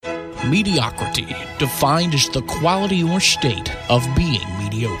Mediocrity, defined as the quality or state of being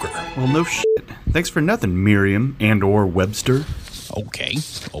mediocre. Well, no shit. Thanks for nothing, Merriam and or Webster. Okay.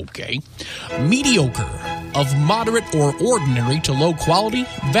 Mediocre, of moderate or ordinary to low quality,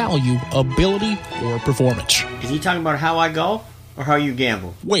 value, ability, or performance. Is he talking about how I golf or how you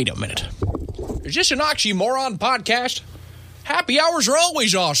gamble? Wait a minute. Is this an oxymoron podcast? Happy hours are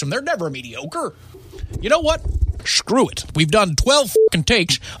always awesome. They're never mediocre. You know what? Screw it. We've done 12 fucking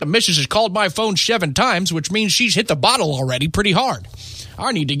takes. The missus has called my phone 7 times, which means she's hit the bottle already pretty hard.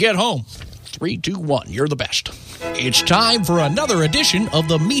 I need to get home. 3, 2, 1. You're the best. It's time for another edition of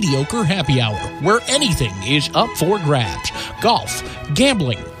the Mediocre Happy Hour, where anything is up for grabs. Golf,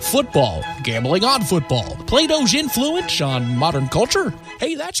 gambling, football, gambling on football, Plato's influence on modern culture.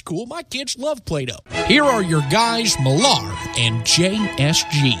 Hey, that's cool. My kids love Plato. Here are your guys, Millar and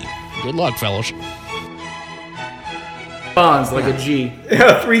JSG. Good luck, fellas. Bonds like a G.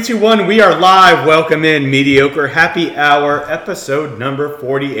 3, 2, 1. We are live. Welcome in Mediocre Happy Hour, episode number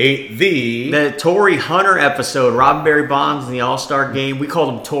 48. The Torrey Hunter episode, Robinberry Bonds in the All-Star Game. We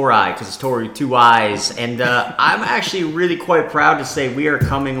called him Torrey because it's Torrey with 2 eyes. And I'm actually really quite proud to say we are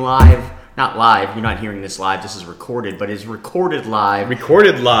coming live. Not live. You're not hearing this live. This is recorded, but it's recorded live.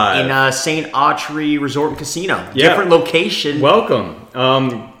 Recorded live. In St. Autry Resort and Casino. Yeah. Different location.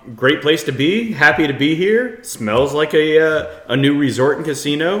 Welcome. Great place to be. Happy to be here. Smells like a new resort and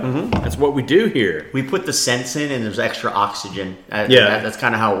casino. Mm-hmm. That's what we do here. We put the scents in, and there's extra oxygen. That's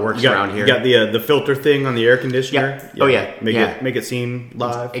kind of how it works around here. You got the filter thing on the air conditioner. Yeah. Oh yeah. Make it seem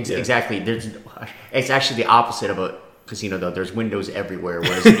live. Exactly. It's actually the opposite of a casino, though. There's windows everywhere,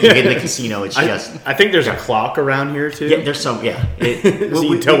 whereas if you get in the casino, it's just... I think there's a clock around here, too. Yeah, there's some, yeah. So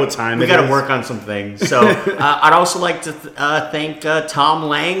you can tell what time it is. We got to work on some things. So I'd also like to thank Tom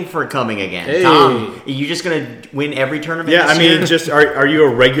Lang for coming again. Hey. Tom, are you just going to win every tournament this year? Just are you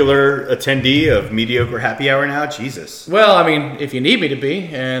a regular attendee of Mediocre Happy Hour now? Jesus. Well, I mean, if you need me to be,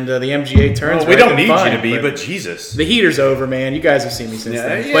 and the MGA turns, we don't need you to be, but Jesus. The heater's over, man. You guys have seen me since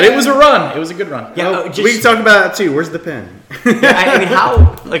then. Yeah. But it was a run. It was a good run. Yeah, we can talk about that, too. Where's the pen? I mean,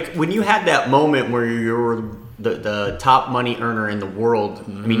 how, like, when you had that moment where you were the top money earner in the world,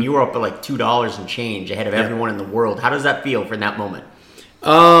 I mean, you were up at like $2 and change ahead of everyone in the world. How does that feel for that moment?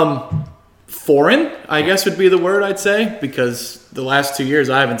 Foreign, I guess would be the word I'd say, because the last 2 years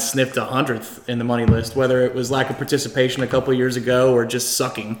I haven't sniffed 100th in the money list, whether it was lack of participation a couple of years ago or just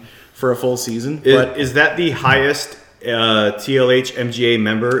sucking for a full season. Is that the highest TLH MGA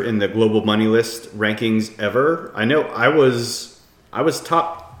member in the global money list rankings ever? I know I was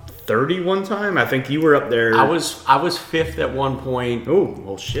top 30 one time. I think you were up there. I was fifth at one point. Oh,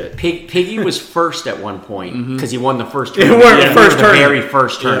 well, shit. Piggy was first at one point because he won the first The tournament. tournament. Very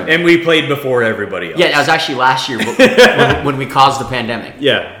first tournament. And we played before everybody else. Yeah, that was actually last year when we caused the pandemic.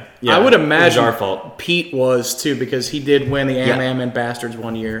 Yeah. I would imagine it was our fault. Pete was too, because he did win the Am and Bastards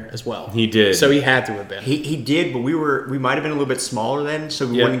one year as well. He did. So he had to have been. He did, but we might have been a little bit smaller then, so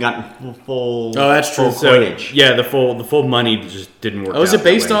we wouldn't have gotten full. Oh, that's true. Full coinage. Yeah, the full money just didn't work. Oh, is out it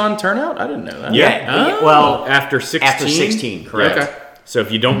based that way. on turnout? I didn't know that. Yeah. Oh. Well, after 16. After 16, correct. Okay. So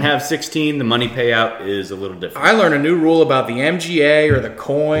if you don't have 16, the money payout is a little different. I learn a new rule about the MGA or the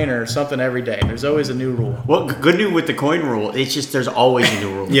coin or something every day. There's always a new rule. Well, good news with the coin rule. It's just there's always a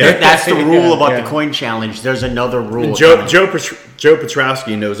new rule. Yeah. That's the rule about Yeah. the coin challenge. There's another rule. Joe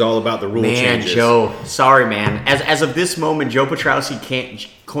Petrowski knows all about the rule changes. Joe, sorry, man. As of this moment, Joe Petrowski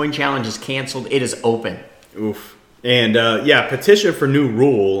coin challenge is canceled. It is open. Oof. And petition for new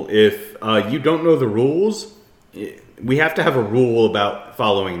rule. If you don't know the rules, we have to have a rule about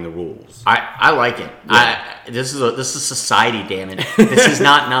following the rules. I like it. Yeah. This is society, damn it. This is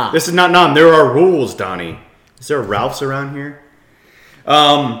not nom. This is not nom. There are rules, Donnie. Is there Ralphs around here?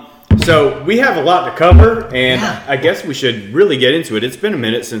 So we have a lot to cover, and I guess we should really get into it. It's been a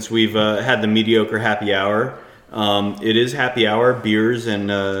minute since we've had the Mediocre Happy Hour. It is happy hour, beers,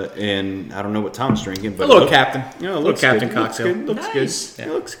 and I don't know what Tom's drinking, but A little Captain. Yeah, A little Captain cocktail. Looks Nice. good.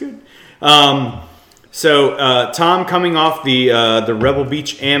 It looks good. So Tom coming off the Rebel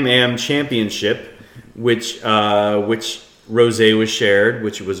Beach Am Championship, which Rose was shared,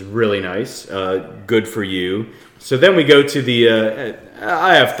 which was really nice. Good for you. So then we go to the.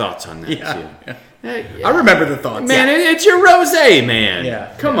 I have thoughts on that too. Yeah. I remember the thoughts. Man, it's your Rose, man.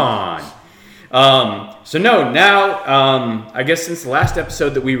 Yeah. Come on. Now I guess since the last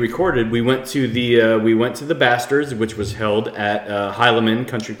episode that we recorded, we went to the Bastards, which was held at Heileman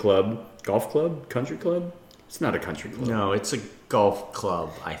Country Club, Country Club. It's not a country club. No, it's a golf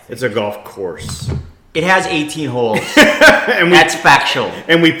club, I think. It's a golf course. It has 18 holes. And That's factual.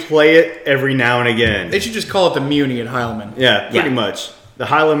 And we play it every now and again. They should just call it the Muni at Heileman. Yeah, pretty Yeah. much. The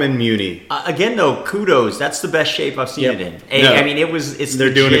Heilemann Muni. Again, though, kudos. That's the best shape I've seen it in. No. I mean, it's They're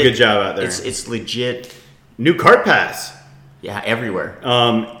legit. doing a good job out there. It's legit. New cart pass. Yeah, everywhere.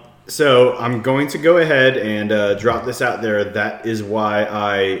 So I'm going to go ahead and drop this out there. That is why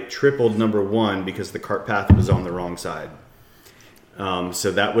I tripled number 1, because the cart path was on the wrong side. So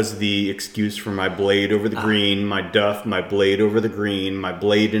that was the excuse for my blade over the green, my duff, my blade over the green, my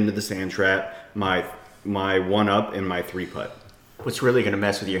blade into the sand trap, my 1-up, and my 3-putt. What's really going to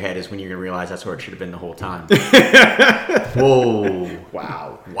mess with your head is when you're going to realize that's where it should have been the whole time. Whoa.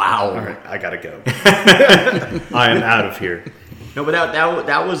 Wow. Wow. All right, I gotta go. I am out of here. No, but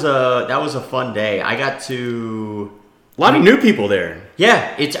that was a fun day. I got to... A lot of new people there.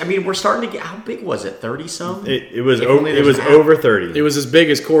 Yeah, we're starting to get... How big was it? 30-some? It was over 30. It was as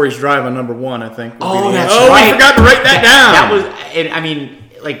big as Corey's drive on number 1, I think. Oh, that's Oh, right. I forgot to write that down. That was... And I mean,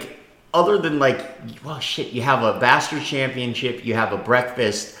 like, other than, like... Well, shit, you have a Bastard Championship, you have a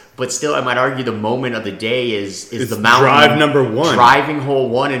breakfast... But still, I might argue the moment of the day is the mountain. Drive number 1. Driving hole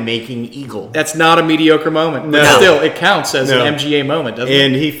 1 and making eagle. That's not a mediocre moment. No. But still, it counts as an MGA moment, doesn't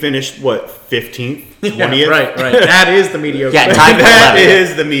And he finished, 15th? 20th? Yeah, right. That is the mediocre. Yeah, time to That 11.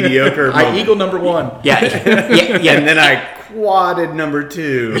 is the mediocre I moment. eagle number 1. Yeah. And then I quadded number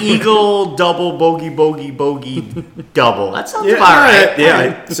 2. Eagle, double, bogey, double. That sounds about right.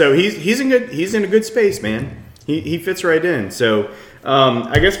 Yeah. So he's in a good space, man. He fits right in. So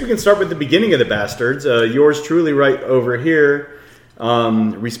I guess we can start with the beginning of the Bastards. Yours truly right over here,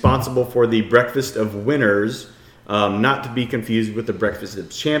 responsible for the Breakfast of Winners, not to be confused with the Breakfast of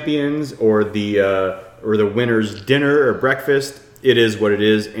Champions or the Winners' Dinner or Breakfast. It is what it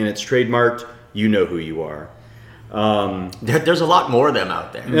is, and it's trademarked. You know who you are. There's a lot more of them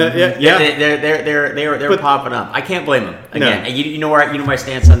out there. Yeah. They're popping up. I can't blame them. Again, you know my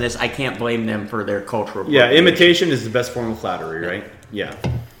stance on this. I can't blame them for their cultural. Yeah, imitation is the best form of flattery, right? Yeah.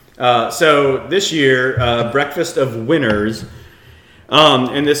 So this year, Breakfast of Winners,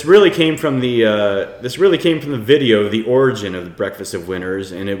 and this really came from the video, the origin of the Breakfast of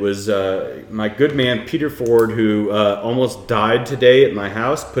Winners, and it was my good man Peter Ford who almost died today at my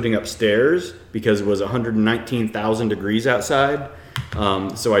house putting up stairs because it was 119,000 degrees outside.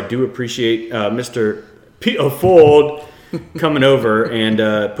 So I do appreciate Mr. Peter Ford coming over and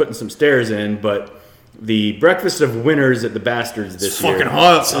putting some stairs in, but. The Breakfast of Winners at the Bastards this year. Fucking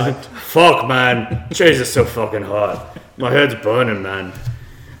hot outside. Fuck, man. Jeez, it's so fucking hot. My head's burning, man.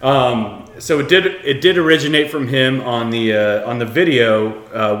 So it did originate from him on the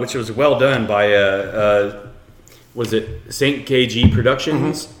video, which was well done by was it Saint KG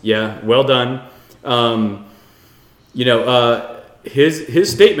Productions? Mm-hmm. Yeah, well done.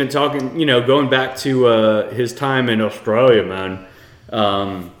 His statement talking, going back to his time in Australia, man.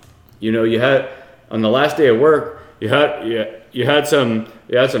 You had. On the last day of work, you had some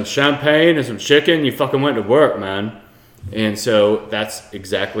champagne and some chicken. You fucking went to work, man. And so that's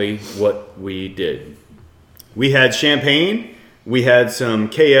exactly what we did. We had champagne, we had some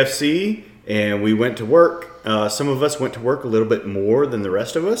KFC, and we went to work. Some of us went to work a little bit more than the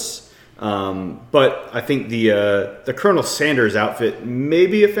rest of us. But I think the Colonel Sanders outfit may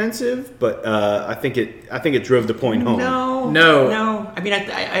be offensive, but I think it drove the point home. No. I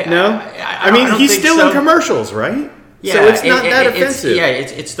mean, he's still in commercials, right? Yeah, so it's not that offensive.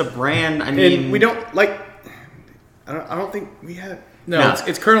 It's the brand. I mean, and we don't like. I don't think we have. No.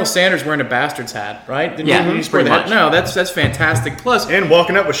 It's Colonel Sanders wearing a Bastard's hat, right? Didn't Yeah, you just wear pretty that? much. No, that's fantastic. Plus, And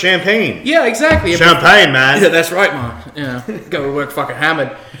walking up with champagne. yeah, exactly. Champagne, man. Yeah, that's right, Mom. Yeah, go to work, fucking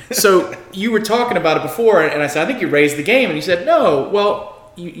hammered. So you were talking about it before, and I said, I think you raised the game, and you said, no.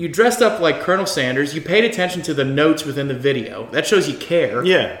 Well, you dressed up like Colonel Sanders. You paid attention to the notes within the video. That shows you care.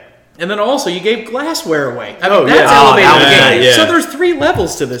 Yeah. And then also, you gave glassware away. I Oh, mean, that's yeah. elevated Oh, the that was game. nice. So Yeah. there's 3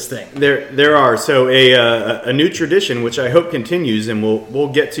 levels to this thing. There are. So a new tradition, which I hope continues, and we'll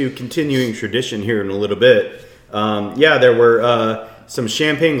get to continuing tradition here in a little bit. There were some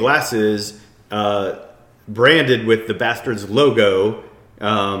champagne glasses branded with the Bastards logo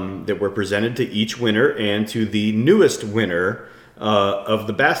that were presented to each winner and to the newest winner of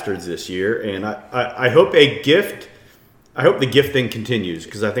the Bastards this year. And I hope a gift. I hope the gift thing continues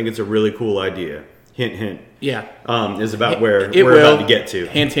because I think it's a really cool idea. Hint, hint. Yeah. Is about where It we're will. about to get to.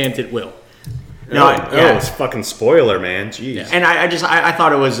 Hint, hint, it will. It's fucking spoiler, man. Jeez. Yeah. And I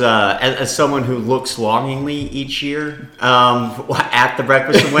thought it was as someone who looks longingly each year at the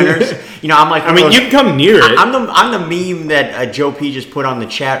Breakfast of Winners. I'm like, I mean, you can come near it. I'm the meme that Joe P just put on the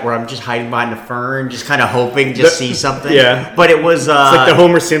chat where I'm just hiding behind the fern, just kind of hoping to see something. Yeah. But it was It's like the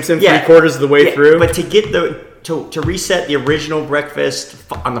Homer Simpson 3/4 of the way through. But to get the to reset the original breakfast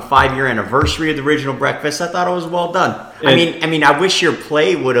on the 5-year anniversary of the original breakfast, I thought it was well done. I mean, I wish your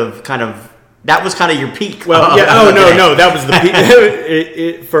play would have that was kind of your peak. Well, yeah. Oh no, that was the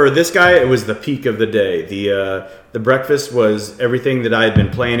peak. For this guy, it was the peak of the day. The breakfast was everything that I had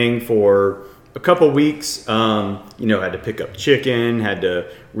been planning for a couple weeks. Had to pick up chicken, had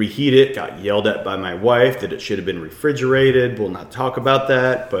to reheat it. Got yelled at by my wife that it should have been refrigerated. We'll not talk about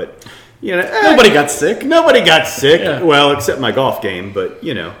that, but nobody got sick. Nobody got sick. Yeah. Well, except my golf game, but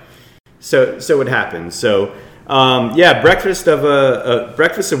so it happened. So. Breakfast of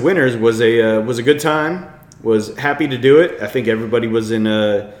Winners was a good time. Was happy to do it. I think everybody was in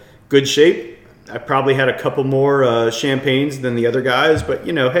good shape. I probably had a couple more champagnes than the other guys, but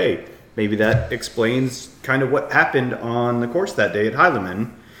hey, maybe that explains kind of what happened on the course that day at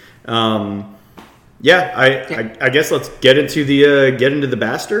Heilemann. I guess let's get into the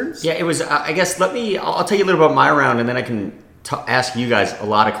Bastards. Yeah, it was. I guess I'll tell you a little about my round, and then I can ask you guys a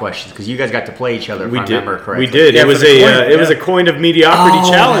lot of questions because you guys got to play each other. If I remember correctly. We did. Yeah, it was a coin of mediocrity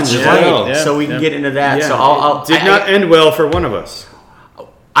challenge as well. Right. So we can get into that. Yeah. So I'll did not end well for one of us.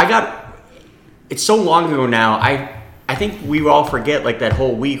 It's so long ago now. I think we all forget that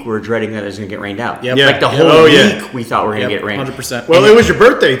whole week we were dreading that it was going to get rained out. Yep. Like the whole week we thought we were going to get rained. 100%. Well, it was your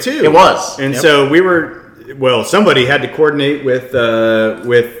birthday too. It was, and so we were. Well, somebody had to coordinate with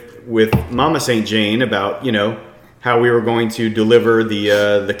Mama St. Jane about how we were going to deliver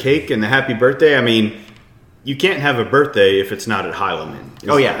the cake and the happy birthday. I mean, you can't have a birthday if it's not at Heilemann.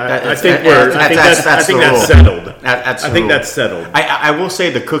 Oh yeah, I think that's settled. That's I think that's settled. I will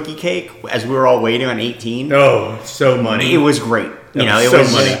say the cookie cake as we were all waiting on 18. Oh, so money. It was great. It was so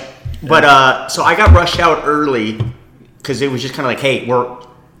was money. But so I got rushed out early because it was just kind of like, hey,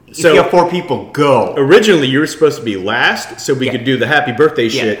 if you have 4 people, go. Originally, you were supposed to be last, so we could do the happy birthday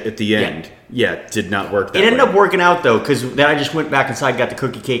shit at the end. Yeah, did not work that way. It ended up working out, though, because then I just went back inside, got the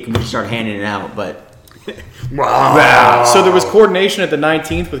cookie cake, and we just started handing it out. But wow. So there was coordination at the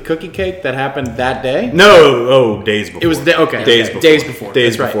 19th with cookie cake that happened that day? No, days before. It was days before.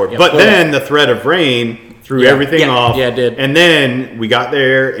 Days That's before. Right. But then the threat of rain threw everything off. Yeah, it did. And then we got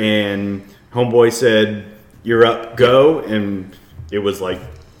there, and Homeboy said, "You're up, go." And it was like,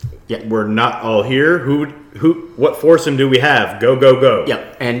 we're not all here. What foursome do we have? Go, go, go.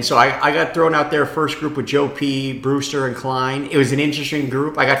 Yeah, and so I got thrown out there first group with Joe P, Brewster, and Klein. It was an interesting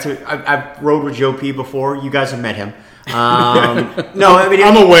group. I've rode with Joe P before. You guys have met him. No, I mean,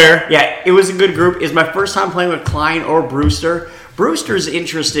 I'm aware. Yeah, it was a good group. It's my first time playing with Klein or Brewster. Brewster's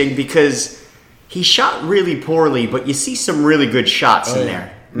interesting because he shot really poorly, but you see some really good shots in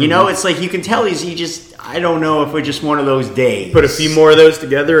there. Mm-hmm. It's like you can tell I don't know if it's just one of those days. Put a few more of those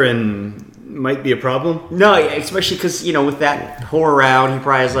together and might be a problem. No, especially because with that whole round, he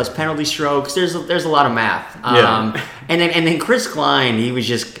probably has less penalty strokes. There's a lot of math. And then Chris Klein, he was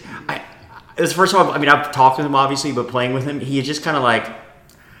just. It was the first time. I've talked with him obviously, but playing with him, he just kind of like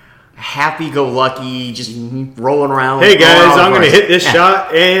happy-go-lucky, just rolling around. Hey guys, I'm going to hit this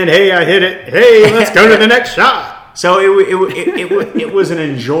shot, and hey, I hit it. Hey, let's go to the next shot. So it was an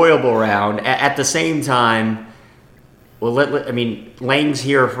enjoyable round. At the same time. Well, Lang's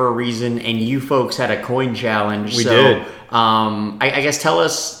here for a reason, and you folks had a coin challenge. We did. I guess tell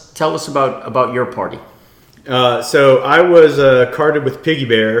us about your party. So I was carded with Piggy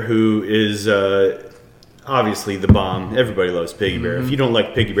Bear, who is obviously the bomb. Everybody loves Piggy Bear. If you don't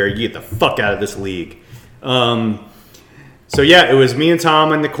like Piggy Bear, you get the fuck out of this league. So yeah, it was me and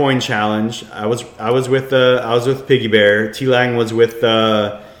Tom in the coin challenge. I was with Piggy Bear. T Lang was with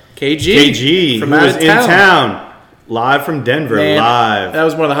KG from who out was of in town. Live from Denver, live. That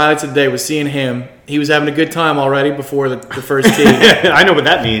was one of the highlights of the day, was seeing him. He was having a good time already before the first tee. I know what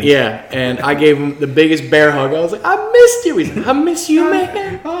that means. Yeah, and I gave him the biggest bear hug. I was like, I missed you. He's like, I miss you,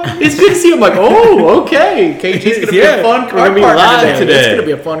 man. It's good to see you. I'm like, oh, okay. KG's going to be a fun card. We're going to be live today. It's going to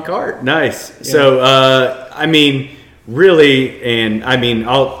be a fun card. Nice. Yeah. So, really, and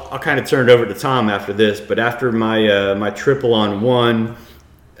I'll kind of turn it over to Tom after this, but after my triple on one,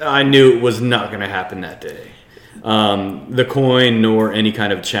 I knew it was not going to happen that day. The coin nor any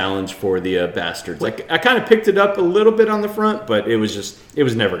kind of challenge for the Bastards. I kind of picked it up a little bit on the front, but it was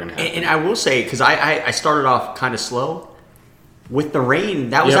never going to happen. And I will say, because I started off kind of slow with the rain,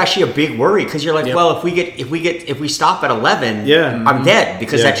 that was actually a big worry because you're like, well, if we stop at 11, I'm dead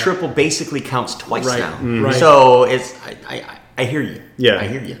because that triple basically counts twice now. Mm-hmm. Right. So I hear you. Yeah, I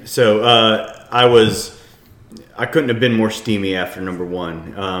hear you. So I couldn't have been more steamy after number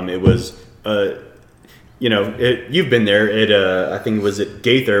one. It was. You've been there at, I think it was at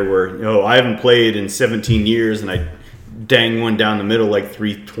Gaither where, I haven't played in 17 years and I dang one down the middle like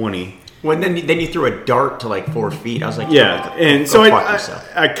 320. Well, then you threw a dart to like 4 feet. I was like, Yeah, and so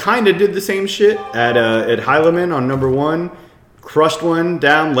I kind of did the same shit at Heilemann on number 1. Crushed one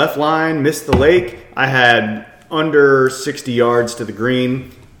down left line, missed the lake. I had under 60 yards to the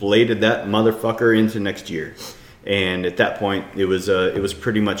green, bladed that motherfucker into next year. And at that point, it was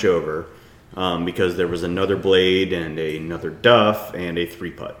pretty much over because there was another blade and another duff and a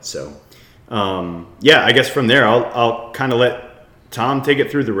 3-putt. So, I guess from there, I'll kind of let Tom take it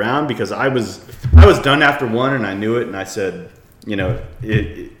through the round because I was done after 1 and I knew it, and I said,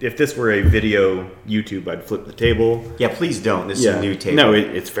 if this were a video YouTube, I'd flip the table. Yeah, please don't. This is a new table. No,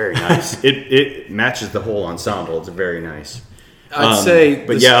 it's very nice. it matches the whole ensemble. It's very nice. I'd say,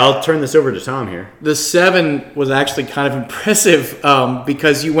 but I'll turn this over to Tom here. The 7 was actually kind of impressive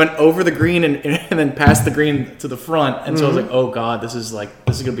because you went over the green and then passed the green to the front, and so I was like, oh god, this is going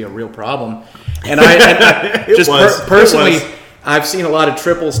to be a real problem. And I just personally. I've seen a lot of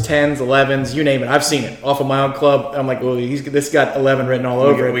triples, 10s, 11s, you name it. I've seen it off of my own club. I'm like, well, this got 11 written all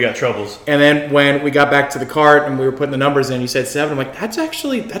over it. We got troubles. And then when we got back to the cart and we were putting the numbers in, you said 7. I'm like,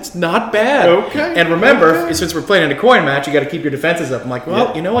 that's not bad. Okay. And remember, since we're playing in a coin match, you got to keep your defenses up. I'm like,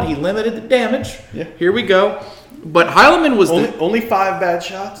 well, you know what? He limited the damage. Yeah. Here we go. But Heilemann was only 5 bad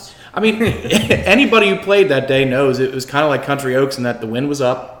shots. I mean, anybody who played that day knows it was kind of like Country Oaks in that the wind was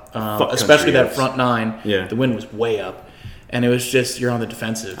up, especially that front 9. Yeah. The wind was way up. And it was just, you're on the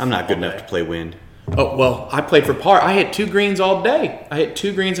defensive. I'm not good enough to play wind. Oh, well, I played for par. I hit 2 greens all day. I hit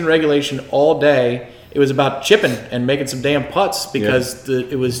 2 greens in regulation all day. It was about chipping and making some damn putts because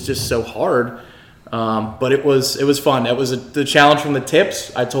it was just so hard. But it was fun. That was the challenge from the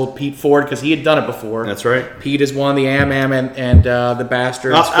tips. I told Pete Ford because he had done it before. That's right. Pete has won the Am and the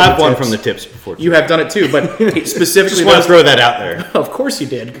Bastards. I've won from the tips before. You have done it too, but specifically. Just want to throw that out there. Of course you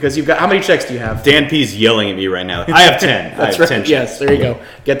did, because you've got, how many checks do you have? Dan P's yelling at me right now. I have 10. That's I have right. 10 checks. Yes, there you go.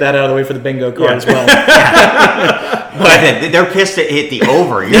 Get that out of the way for the bingo card as well. But they're pissed to hit the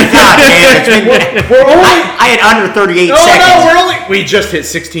over. God damn it. I had under 38 seconds. We just hit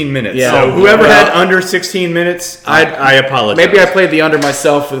 16 minutes. Yeah. So whoever had under 16 minutes, I apologize. Maybe I played the under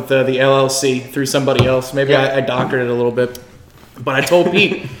myself with the LLC through somebody else. Maybe I doctored it a little bit. But I told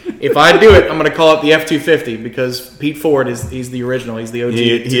Pete, if I do it, I'm going to call it the F250 because Pete Ford he's the original. He's the OG.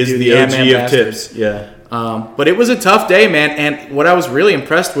 He is the OG of tips. Yeah. But it was a tough day, man. And what I was really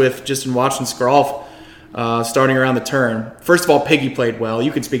impressed with just in watching Skralf starting around the turn. First of all, Piggy played well.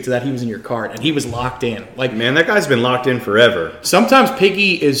 You could speak to that. He was in your cart, and he was locked in. Like, man, that guy's been locked in forever. Sometimes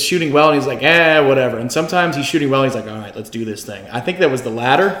Piggy is shooting well, and he's like, whatever. And sometimes he's shooting well, and he's like, all right, let's do this thing. I think that was the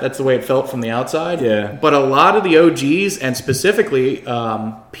latter. That's the way it felt from the outside. Yeah. But a lot of the OGs, and specifically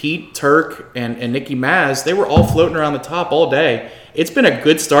Pete, Turk, and Nicky Maz, they were all floating around the top all day. It's been a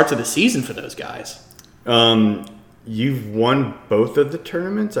good start to the season for those guys. You've won both of the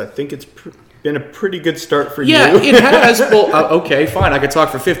tournaments. I think it's been a pretty good start for Yeah, you. it has. Well, okay, fine. I could talk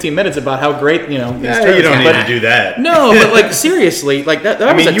for 15 minutes about how great, these tournaments you don't need to do that. No, but like seriously, like that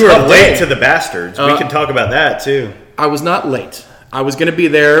I was mean, a you were tough late day. to the Bastards. We can talk about that too. I was not late. I was going to be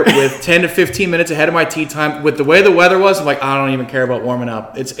there with 10 to 15 minutes ahead of my tee time. With the way the weather was, I'm like, I don't even care about warming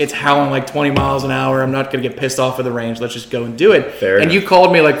up. It's howling like 20 miles an hour. I'm not going to get pissed off of the range. Let's just go and do it. Fair and enough. You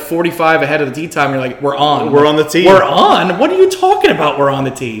called me like 45 ahead of the tee time. You're like, we're on. We're on the tee. We're on? What are you talking about? We're on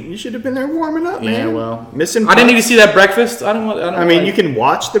the tee. You should have been there warming up, man. Yeah, well. Missing I didn't need putts. to see that breakfast. I mean, you can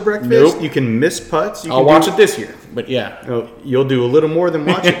watch the breakfast. Nope. You can miss putts. I'll watch it this year. But yeah. Oh, you'll do a little more than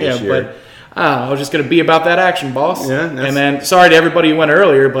watch it this year. But I was just going to be about that action, boss. Yeah, and then, sorry to everybody who went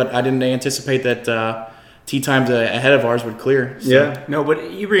earlier, but I didn't anticipate that tee times ahead of ours would clear. So. Yeah. No,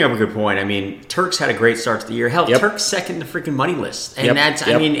 but you bring up a good point. I mean, Turk's had a great start to the year. Hell, Turk's second in the freaking money list. And that's,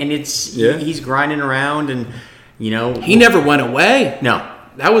 I mean, and it's, he's grinding around and, He never went away. No.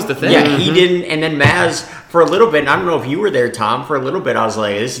 That was the thing. Yeah, he didn't. And then Maz, for a little bit, and I don't know if you were there, Tom, for a little bit, I was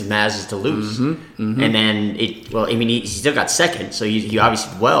like, this is Maz's to lose. And then, he still got second, so he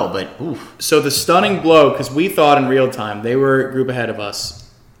obviously did well, but oof. So the stunning blow, because we thought in real time, they were a group ahead of us.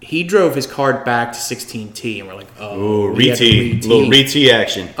 He drove his cart back to 16T, and we're like, re-tee. Little re-tee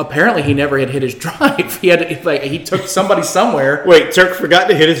action. Apparently, he never had hit his drive. He took somebody somewhere. Wait, Turk forgot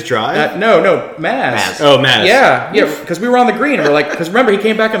to hit his drive? No, Maz. Oh, Maz. Yeah, because we were on the green, and we're like, because remember, he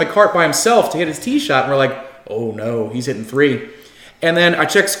came back in the cart by himself to hit his tee shot, and we're like, oh no, he's hitting 3. And then I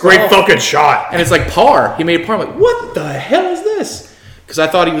checked Skralf. Great fucking shot. And it's like par. He made a par. I'm like, what the hell is this? Because I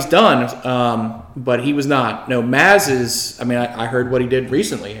thought he was done, but he was not. No, Maz is, I heard what he did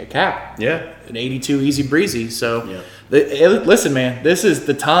recently at Cap. Yeah. An 82 easy breezy. So, listen, man, this is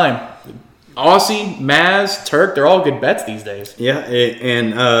the time. Aussie, Maz, Turk, they're all good bets these days. Yeah,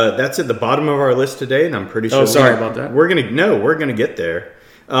 and that's at the bottom of our list today, and I'm pretty sure. Sorry about that. We're gonna get there.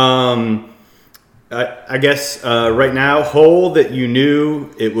 I guess right now, hole that you knew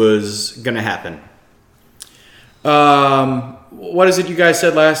it was going to happen. What is it you guys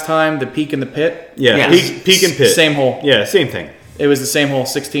said last time? The peak and the pit? Yeah, Yes. peak and pit. Same hole. Yeah, same thing. It was the same hole,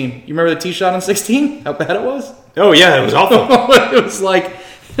 16. You remember the tee shot on 16? How bad it was? Oh, yeah, it was awful. It was like,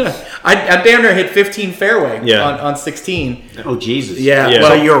 I damn near hit 15 fairway Yeah. on 16. Oh, Jesus. Yeah. Yeah. So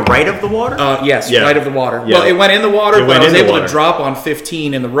Well, you're right of the water? yes, Yeah. right of the water. Yeah. Well, it went in the water, It but went I was in the able to water. drop on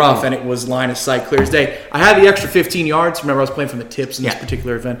 15 in the rough, and it was line of sight, clear as day. I had the extra 15 yards. Remember, I was playing from the tips in this Yeah.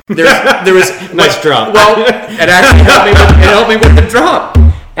 particular event. There was Nice drop. Well, it actually helped me with the drop.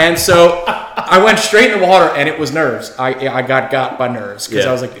 And so I went straight in the water, and it was nerves. I got by nerves because Yeah.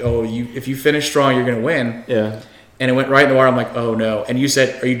 I was like, oh, if you finish strong, you're going to win. Yeah. And it went right in the water. I'm like, oh, no. And you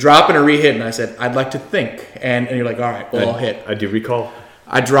said, are you dropping or re-hitting? And I said, I'd like to think. And you're like, all right, well, I'll hit. I do recall.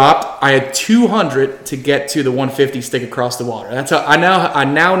 I dropped. I had 200 to get to the 150 stick across the water. That's how I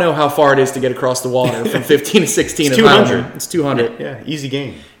now know how far it is to get across the water from 15 to 16. It's in my 200. hole. It's 200. Yeah, easy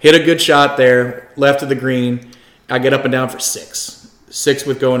game. Hit a good shot there, left of the green. I get up and down for 6. 6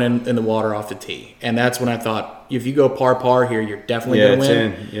 with going in the water off the tee. And that's when I thought, if you go par here, you're definitely Yeah, going to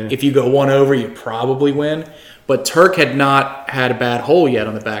win. it's in, yeah. If you go 1 over, you probably win. But Turk had not had a bad hole yet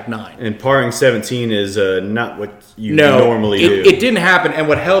on the back 9. And parring 17 is not what you No, normally do. It didn't happen. And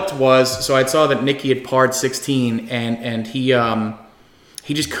what helped was, so I saw that Nicky had parred 16, and he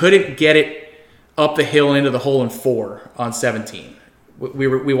just couldn't get it up the hill and into the hole in 4 on 17.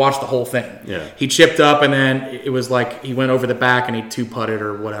 We watched the whole thing. Yeah. He chipped up, and then it was like he went over the back and he 2-putted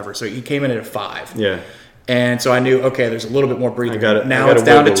or whatever. So he came in at a 5. Yeah. And so I knew, okay, there's a little bit more breathing. I gotta- now I gotta it's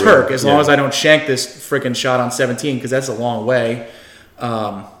down to wiggle Turk. room. As long Yeah. as I don't shank this freaking shot on 17, because that's a long way.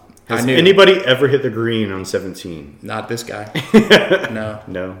 I Has knew. anybody ever hit the green on 17? Not this guy. No.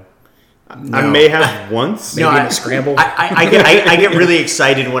 No. I may have once. Maybe in the scramble. I get really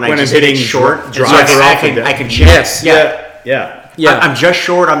excited when I When just I'm hit it hitting short. driver So I off can, the- I can check. Yes. Yeah. Yeah. I'm just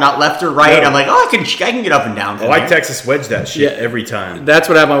short. I'm not left or right. No. I'm like, oh, I can get up and down. I from like there. Texas wedge that shit Yeah. every time. That's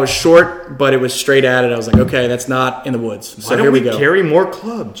what happened. I was short, but it was straight at it. I was like, okay, that's not in the woods. So Why don't here we go. carry more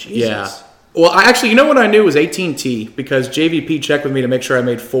club? Jesus. Yeah. Well, I actually, you know what I knew was 18T because JVP checked with me to make sure I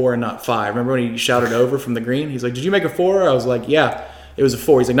made 4 and not 5. Remember when he shouted over from the green? He's like, did you make a 4? I was like, yeah, it was a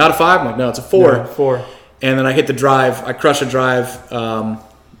 4. He's like, not a 5? I'm like, no, it's a 4. No, 4. And then I hit the drive. I crushed a drive.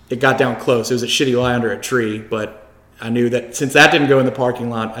 It got down close. It was a shitty lie under a tree, but I knew that since that didn't go in the parking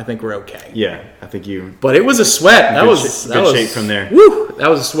lot, I think we're okay. Yeah, I think you. But it was a sweat. That Good was good was shape from there. Woo! That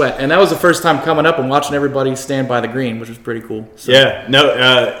was a sweat, and that was the first time coming up and watching everybody stand by the green, which was pretty cool. So, Yeah, no,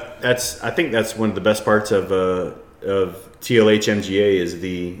 I think that's one of the best parts of TLH MGA is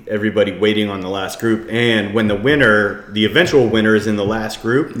the everybody waiting on the last group, and when the eventual winner is in the last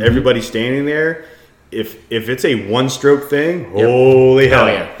group, everybody standing there. If it's a one-stroke thing, holy hell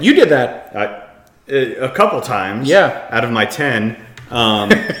yeah. you did that. A couple times, Yeah. out of my 10.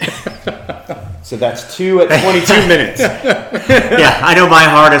 So that's 2 at 22 minutes. Yeah, I know my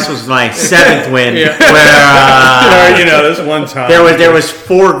hardest was my 7th win, where This one time there was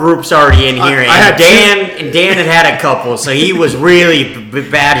 4 groups already in here, and I had Dan had a couple, so he was really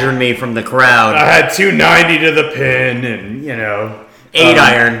badgering me from the crowd. I had 290 to the pin, and 8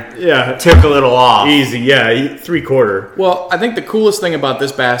 iron yeah, took a little off. easy, yeah, 3/4. Well, I think the coolest thing about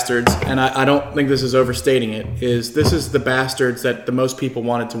this Bastards, and I don't think this is overstating it, is this is the Bastards that the most people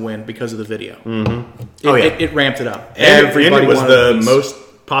wanted to win because of the video. Mm-hmm. Oh, yeah. It ramped it up. And Everybody it was wanted a the piece. most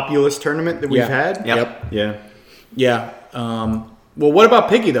populous tournament that we've Yeah. had. Yep. Yeah. Yeah. Well, what about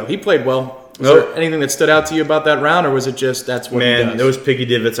Piggy though? He played well. Was Oh. there anything that stood out to you about that round, or was it just that's what he Man, does? those piggy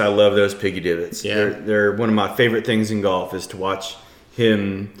divots, I love those piggy divots. Yeah. They're one of my favorite things in golf is to watch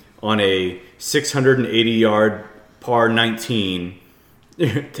him on a 680-yard par 19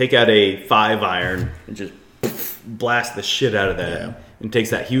 take out a 5 iron and just blast the shit out of that. Yeah. And takes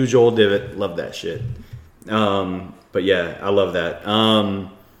that huge old divot. Love that shit. But yeah, I love that.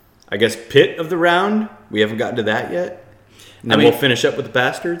 I guess pit of the round. We haven't gotten to that yet. And then we'll finish up with the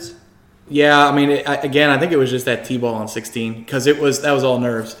Bastards. Yeah, I mean, I think it was just that T-ball on 16 because that was all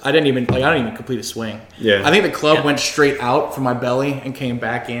nerves. I didn't even complete a swing. Yeah. I think the club went straight out from my belly and came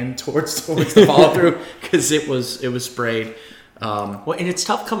back in towards the follow through because it was sprayed. Well, and it's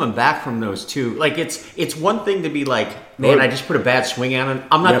tough coming back from those too. Like it's one thing to be like, man, I just put a bad swing on it.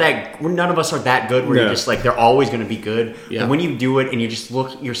 I'm not that. None of us are that good. Where No. you're just like they're always going to be good. Yeah. And when you do it and you just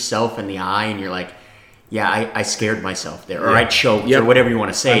look yourself in the eye and you're like, Yeah, I scared myself there, or Yeah. I choked, Yep. or whatever you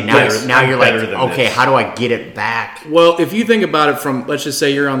want to say. I'm Now better- I'm you're better like, than okay, this. how do I get it back? Well, if you think about it from, let's just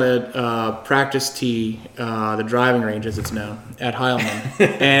say you're on the practice tee, the driving range as it's known, at Heilman,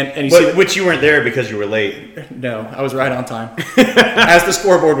 and you see, Which you weren't there because you were late. no, I was right on time, as the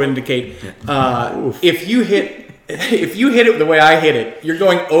scoreboard would indicate. If you hit it the way I hit it, you're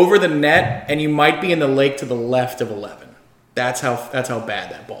going over the net, and you might be in the lake to the left of 11. That's how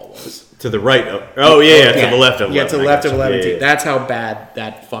bad that ball was. To the right. Oh, yeah, to the left of 11. Yeah, to the I left got of you. 11. Yeah, yeah. That's how bad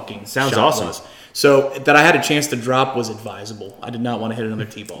that fucking Sounds shot awesome. was. So that I had a chance to drop was advisable. I did not want to hit another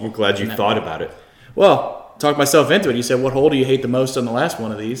tee ball. I'm glad you thought about it. Well, talked myself into it. You said, "What hole do you hate the most on the last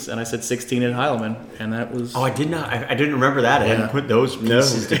one of these?" And I said 16 in Heileman, and that was Oh, I did not. I didn't remember that. I Yeah. hadn't put those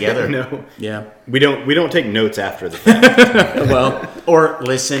pieces together. No. yeah. We don't take notes after the fact. Well, Or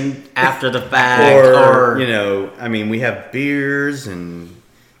listen after the fact, or I mean, we have beers and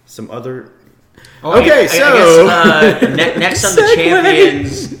some other. Oh, Okay, I so- guess, next on the Segue.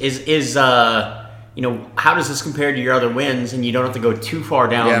 champions is how does this compare to your other wins? And you don't have to go too far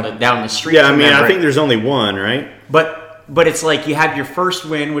down Yeah. down the street. Yeah, to I mean, remember I it. think there's only one, right? But it's like you have your first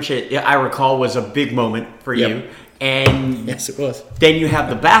win, which I recall was a big moment for Yep. you, and yes, it was. then you have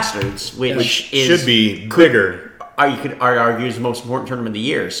the Bastards, which is Should be bigger. You could argue is the most important tournament of the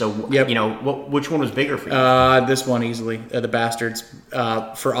year. So Yep. which one was bigger for you? This one easily, the Bastards,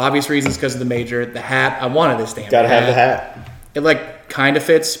 for obvious reasons because of the major. The hat, I wanted this damn. Gotta have the hat. It kind of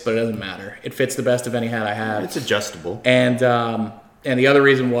fits, but it doesn't matter. It fits the best of any hat I have. It's adjustable. And the other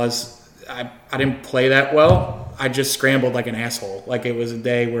reason was I didn't play that well. I just scrambled like an asshole. Like it was a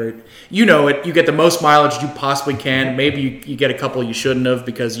day where you get the most mileage you possibly can. Maybe you get a couple you shouldn't have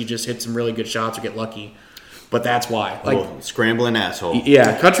because you just hit some really good shots or get lucky. But that's why. Like Well, scrambling asshole.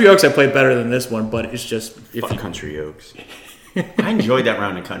 yeah, Country Oaks I played better than this one, but it's just Fuck Country Oaks. I enjoyed that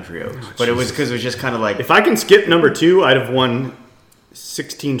round in Country Oaks, but it was because it was just kind of like If I can skip number 2, I'd have won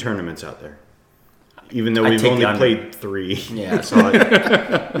 16 tournaments out there. Even though I'd we've take only the under. played 3. yeah. So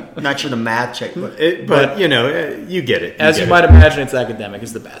not sure the math check, but But you get it. as you get might it. imagine, it's academic.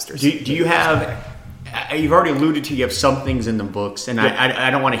 It's the Bastards. do you have? You've already alluded to you have some things in the books, and I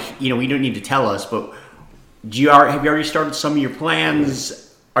don't want to. You don't need to tell us, but have you already started some of your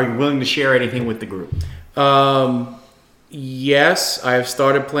plans? Are you willing to share anything with the group? Yes, I've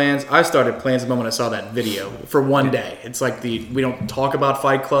started plans. I started plans the moment I saw that video for one day. It's like we don't talk about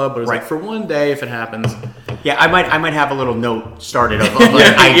Fight Club, but it's like Right. for one day if it happens. Yeah, I might have a little note started of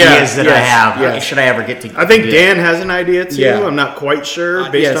ideas that I yes, have. yes. Should I ever get to? I think do Dan has an idea too. Yeah. I'm not quite sure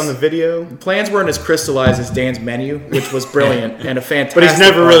based yes. on the video. Plans weren't as crystallized as Dan's menu, which was brilliant and a fantastic. But he's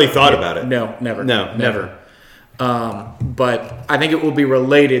never part. really thought about it. No, never. No, never. But I think it will be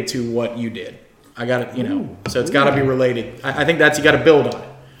related to what you did. I got it, so it's got to be related. I think you got to build on it.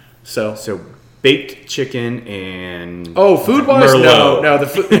 So baked chicken and food wise, Merlot. no, the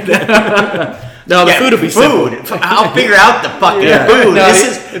food, no, the food will be simple. I'll figure out the fucking Yeah. food. No,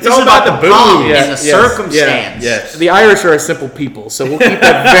 This is all about the booze. bomb Yes, and the yes, circumstance. Yes. The Irish are a simple people, so we'll keep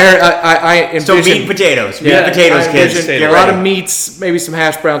that very. I So envision, meat and potatoes. Meat Yeah, and potatoes, I kids. envision Get a lot ready. of meats, maybe some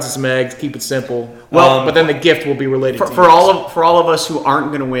hash browns and some eggs. Keep it simple. Well, But then the gift will be related to For yours. all of us who aren't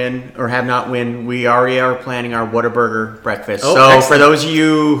going to win or have not win, we already are planning our Whataburger breakfast. Oh, so excellent. for those of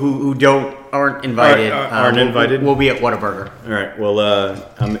you who aren't invited, Aren't invited? we'll be at Whataburger. All right. Well,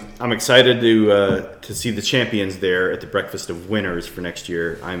 I'm excited to see the champions there at the Breakfast of Winners for next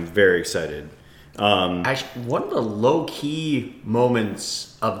year. I'm very excited. Actually, one of the low key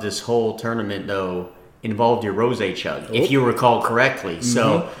moments of this whole tournament, though, involved your rosé chug, if you recall correctly.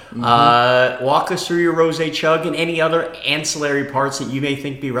 So, walk us through your rosé chug and any other ancillary parts that you may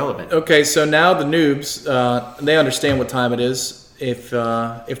think be relevant. Okay, so now the noobs, they understand what time it is. If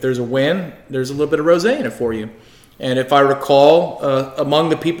there's a win, there's a little bit of rosé in it for you. And if I recall, among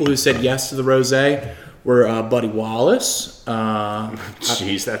the people who said yes to the rosé were Buddy Wallace,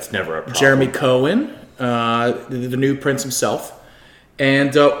 Jeez, that's never a problem. Jeremy Cohen, the new prince himself,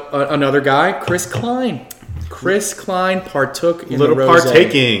 and another guy, Chris Klein. Chris Klein partook in Little the rosé.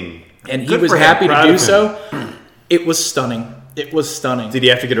 partaking. And he Good was for him. happy to Proud do of him. so. It was stunning. It was stunning. Did he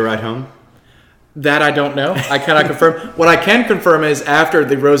have to get a ride home? That I don't know. I cannot confirm. What I can confirm is after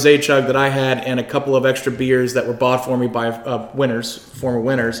the rosé chug that I had and a couple of extra beers that were bought for me by former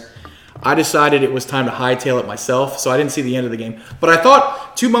winners, I decided it was time to hightail it myself, so I didn't see the end of the game. But I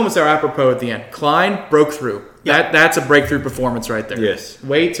thought 2 moments are apropos at the end. Klein broke through. That's a breakthrough performance right there. Yes.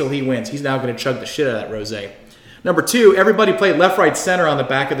 Wait till he wins. He's now going to chug the shit out of that rosé. Number 2, everybody played left, right, center on the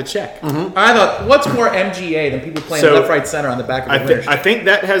back of the check. Mm-hmm. I thought, what's more MGA than people playing So, left, right, center on the back of the winners? I think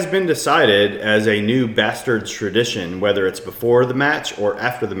that has been decided as a new Bastards tradition, whether it's before the match or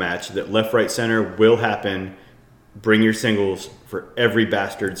after the match, that left, right, center will happen. Bring your singles for every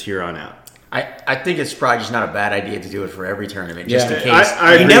Bastards here on out. I think it's probably just not a bad idea to do it for every tournament, just Yeah. in case.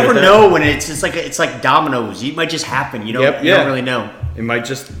 I You agree never with that. know when it's like dominoes. It might just happen. You don't really know. It might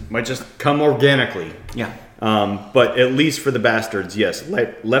just come organically. Yeah. But at least for the Bastards, yes,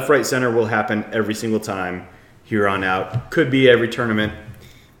 left, right, center will happen every single time here on out. Could be every tournament,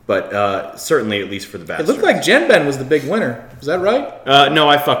 but certainly at least for the It Bastards. looked like Jenben was the big winner. Was that right? No,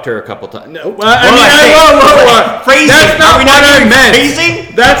 I fucked her a couple times. No, Whoa. Phrasing. That's not Are we what not I doing meant.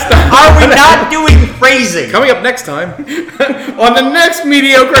 phrasing? That's the. Are we not doing phrasing? Coming up next time. On the next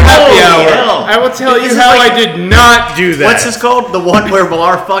mediocre happy Holy hour, hell. I will tell This you is how like- I did not do that. What's this called? The one where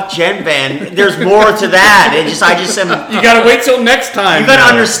Millar fucked Jen Van. There's more to that. I just am. You gotta wait till next time. You gotta now.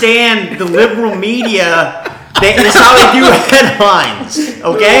 understand the liberal media. That's how they do headlines.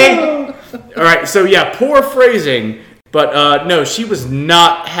 Okay. All right, so yeah, poor phrasing, but no, she was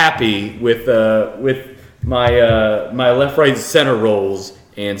not happy with my my left, right, center roles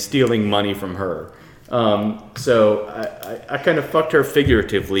and stealing money from her. So I kind of fucked her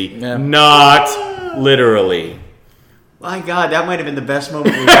figuratively, not literally. My God, that might have been the best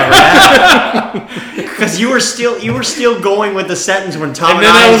moment we've ever had. Because you were still going with the sentence when Tom and, And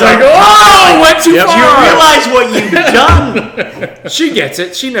then I was like, oh, went too far. you realize what you've done. She gets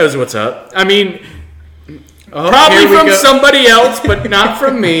it. She knows what's up. I mean, Here probably we from go. somebody else, but not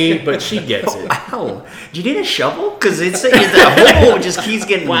from me. But she gets it. Wow. Do you need a shovel? Because the hole just keeps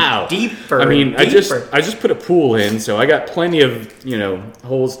getting deeper. I mean, and deeper. I just put a pool in, so I got plenty of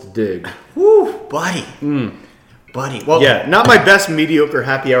holes to dig. Woo, buddy. Buddy. Well, Yeah, not my best mediocre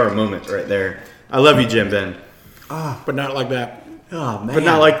happy hour moment right there. I love you, Jim Ben, But not like that. Oh, man. but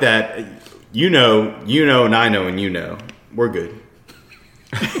not like that. You know, and I know, and you know, we're good.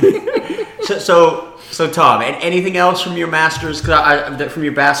 So Tom, and anything else from your masters? From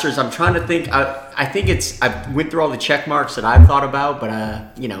your bastards, I'm trying to think. I think I went through all the check marks that I've thought about, but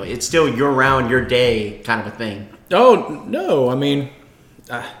it's still your round, your day kind of a thing. Oh, no. I mean,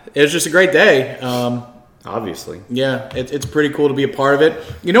 it was just a great day. Obviously. Yeah, it's pretty cool to be a part of it.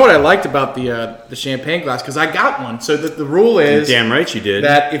 You know what I liked about the champagne glass? Because I got one. So the rule is Damn right you did.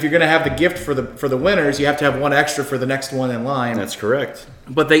 that if you're going to have the gift for the winners, you have to have one extra for the next one in line. That's correct.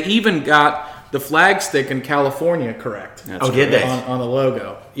 But they even got the flag stick in California correct. That's Oh, did correct. they? on the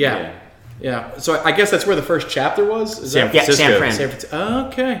logo. Yeah. So I guess that's where the first chapter was. Is San that Francisco. San Fran. San Francisco?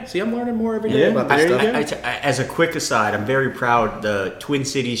 Okay. See, I'm learning more every day Yeah, about this there you stuff. go. As a quick aside, I'm very proud. The Twin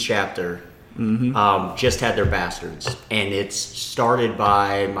Cities chapter just had their bastards, and it's started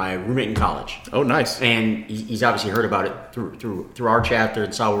by my roommate in college. Oh, nice. And he's obviously heard about it through our chapter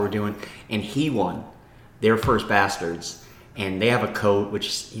and saw what we're doing, and he won their first bastards. And they have a coat, which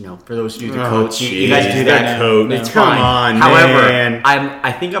for those who do the coats, you guys do that. coat. It's Come fine. on, However, man.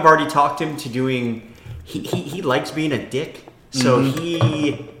 I think I've already talked him to doing. He likes being a dick, so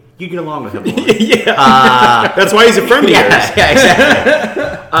you get along with him. More. That's why he's a friend of yours. Yeah,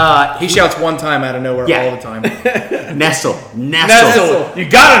 exactly. He shouts one time out of nowhere Yeah. all the time. Nestle. You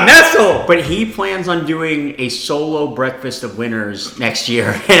gotta nestle. But he plans on doing a solo breakfast of winners next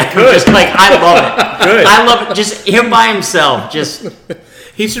year. And I'm just like, I love it. Good. I love it. Just him by himself. Just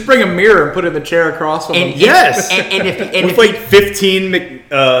He should bring a mirror and put it in the chair across from him. Yes. And With like 15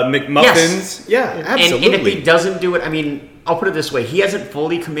 McMuffins. Yeah, absolutely. And if he doesn't do it, I mean, I'll put it this way: he hasn't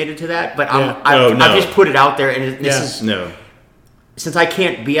fully committed to that, but Oh, I've no. just put it out there, and this Yeah. is No. since I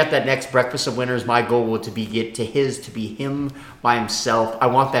can't be at that next breakfast of winners. My goal would to be him by himself. I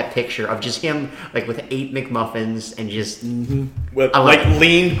want that picture of just him like with 8 McMuffins and just With, I love like it.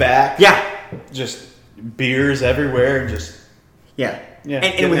 leaned back. yeah. Just beers everywhere. Just Yeah. Yeah,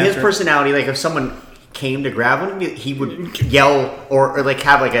 And getting with his after it. personality, like if someone came to grab one, he would yell or like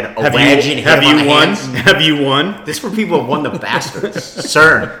have like a have wedge you and hit have him on you the won? hands. Have you won? This is for people who have won the bastards.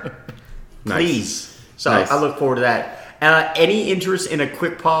 Sir. Nice. Please. So Nice. I look forward to that. Any interest in a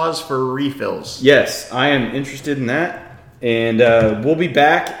quick pause for refills? Yes, I am interested in that. And we'll be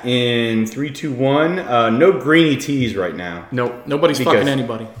back in 3, 2, 1. No greeny teas right now. Nope. Nobody's Because- fucking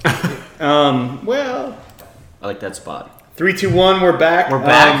anybody. Well, I like that spot. 3, 2, 1. We're back. We're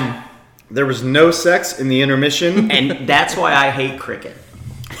back. There was no sex in the intermission. And that's why I hate cricket.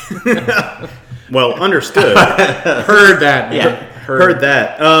 Well, understood. Heard that. Yeah. Heard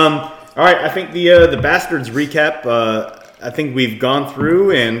that. All right, I think the Bastards recap I think we've gone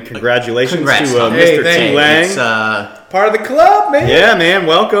through, and congratulations Congrats, to Tom. Mr. Hey, T. Lang. It's, Part of the club, man. Yeah, man,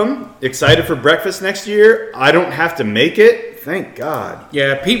 welcome. Excited for breakfast next year. I don't have to make it. Thank God.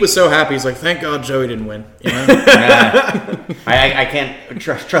 Yeah, Pete was so happy. He's like, thank God Joey didn't win. You know? I can't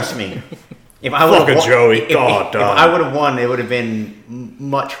trust me. If I Fuck would've a Joey. God, if dog. I would have won, it would have been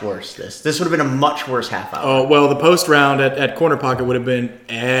much worse. This would have been a much worse half hour. Oh, well, the post round at Corner Pocket would have been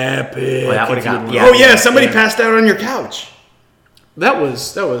epic. Well, that would've if you got- won. yeah. Oh, yeah, somebody passed out on your couch. That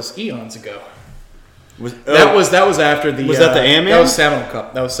was eons ago. That That was after the. Was that the Am-Am? That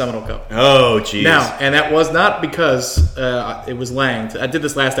was Seminole Cup. Oh, jeez. Now, and that was not because it was langed. I did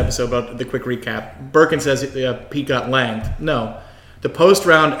this last episode, but the quick recap. Birkin says Pete got langed. No. The post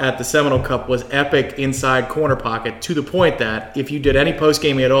round at the Seminole Cup was epic inside Corner Pocket to the point that if you did any post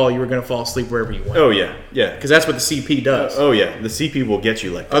gaming at all, you were going to fall asleep wherever you went. Oh, yeah. Yeah. Because that's what the CP does. Oh, yeah. The CP will get you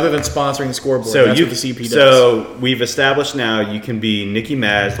like that. Other than sponsoring the scoreboard, So that's you, what the CP does. so we've established now you can be Nicky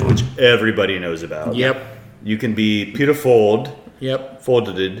Maz, which everybody knows about. Yep. You can be Peter Fold, Yep.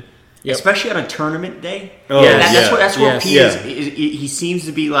 Folded. Yep. Especially on a tournament day. Oh, Yeah, That's where yes. Pete Yeah. is. He seems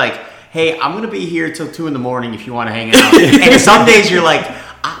to be like, hey, I'm going to be here till 2 a.m. if you want to hang out. And some days you're like,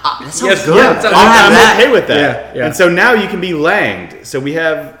 that sounds Yes, good. yeah, I'll have I'm that. okay with that. Yeah, yeah. And so now you can be Langed. So we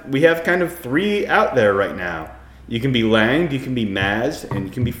have kind of 3 out there right now. You can be Langed, you can be Maz, and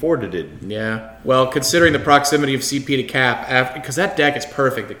you can be Fortitude. Yeah. Well, considering the proximity of CP to Cap, because that deck is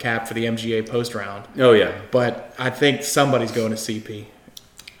perfect to Cap for the MGA post round. Oh yeah. But I think somebody's going to CP.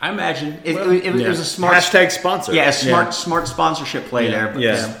 I imagine it yeah. was a smart Hashtag sponsor. Yeah, a smart sponsorship play Yeah. there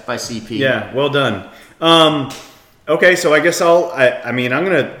Yeah. by CP. Yeah, well done. Okay, so I guess I'm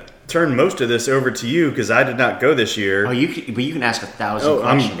gonna turn most of this over to you because I did not go this year. Oh, but you can ask 1,000 Oh,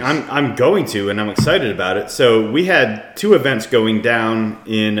 questions. I'm going to, and I'm excited about it. So we had 2 events going down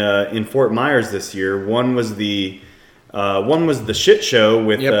in Fort Myers this year. One was the shit show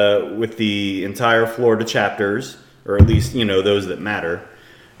with with the entire Florida chapters, or at least those that matter.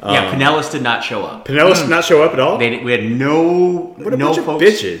 Yeah, Pinellas did not show up. Pinellas did not show up at all. We had no What a no bunch of folks.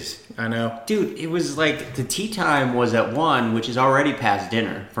 bitches. I know. Dude, it was like the tea time was at 1, which is already past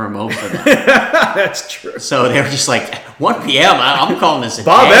dinner for most of them. That's true. So they were just like 1 p.m. I'm calling this a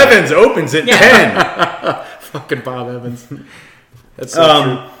Bob day. Evans opens at 10. Fucking Bob Evans. That's so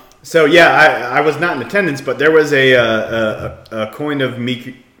true. So yeah, I was not in attendance, but there was a coin of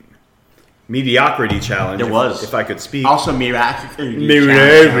mediocrity challenge. There was. if I could speak. Also, Miraculous.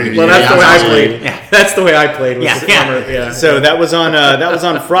 Well, that's the way I played. Yeah. That's the way I played. Was Yeah, the yeah. summer, yeah. So that was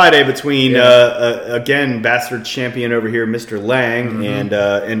on Friday between again bastard champion over here, Mr. Lang,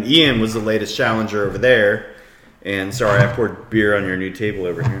 and Ian was the latest challenger over there. And sorry, I poured beer on your new table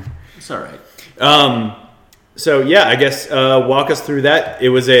over here. It's all right. So yeah, I guess walk us through that. It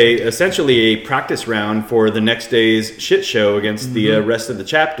was essentially a practice round for the next day's shit show against the rest of the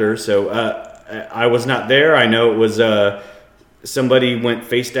chapter. So I was not there. I know it was somebody went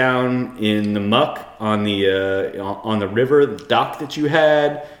face down in the muck on the river dock that you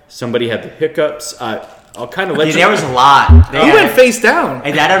had. Somebody had the hiccups. I'll kind of let you. There was a lot. He went face down.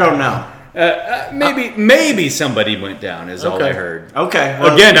 Hey, that I don't know. Maybe somebody went down is all I Okay. heard. Okay.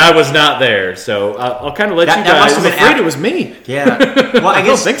 Well, Again, I was not there, so I'll kind of let That- you that guys. must have I'm been afraid after- it was me. Yeah. Well, I I don't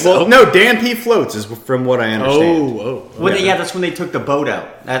guess. think so. Well, no, Dan P floats is from what I understand. Well, yeah, that's when they took the boat out.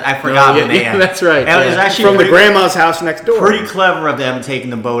 I forgot when they. that's right. It was Yeah. actually From the pretty, grandma's house next door. pretty clever of them taking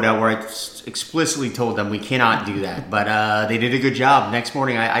the boat out, where I explicitly told them we cannot do that. But they did a good job. Next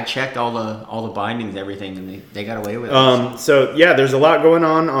morning, I checked all the bindings, everything, and they got away with it. So yeah, there's a lot going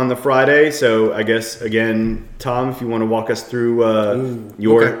on the Friday. So I guess again, Tom, if you want to walk us through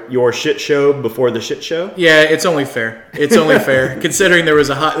your shit show before the shit show. Yeah, it's only fair. It's only fair considering there was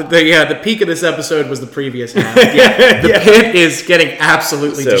the peak of this episode was the previous half. Yeah, the pit is getting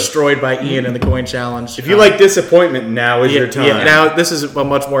absolutely So- destroyed by Ian in the coin challenge. If you like disappointment, now is your time. Yeah, now this is a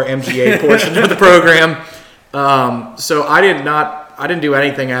much more MGA portion of the program. So I didn't do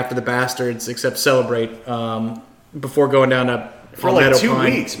anything after the Bastards except celebrate before going down to for like Palmetto 2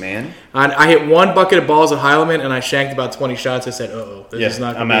 Pine. weeks, man. I hit 1 bucket of balls at Heilemann and I shanked about 20 shots. I said, this Yeah, is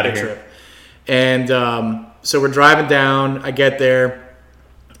not I'm going to outta be a here. trip. And so we're driving down. I get there.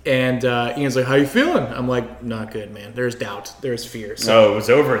 And Ian's like, how you feeling? I'm like, not good, man. There's doubt. There's fear. So, Oh, it was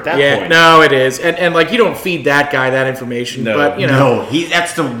over at that yeah, point. no, it is. And like, you don't feed that guy that information. No. But, you know. No,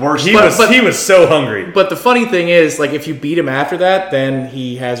 that's the worst. He part. was so hungry. But the funny thing is, like, if you beat him after that, then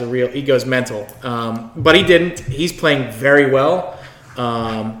he goes mental. But he didn't. He's playing very well.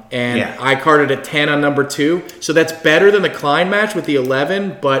 And Yeah. I carded a 10 on number 2. So that's better than the Klein match with the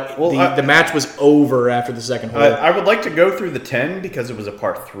 11, but the match was over after the second hole. I would like to go through the 10 because it was a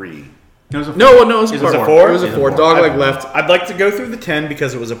par 3. It was a No, it was a It was par a 4? It was a It was a 4. four. Dogleg left. I'd like to go through the 10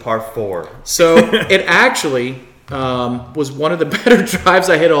 because it was a par 4. So it actually was one of the better drives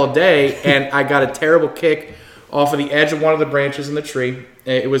I hit all day, and I got a terrible kick off of the edge of one of the branches in the tree.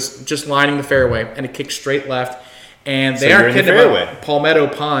 It was just lining the fairway, and it kicked straight left. And they So aren't you're in the kidding fairway. about Palmetto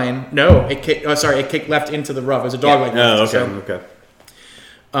Pine. No, it kicked. It kicked left into the rough. It was a dogleg. Oh, left. okay, So,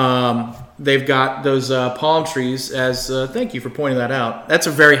 okay. they've got those palm trees as thank you for pointing that out. That's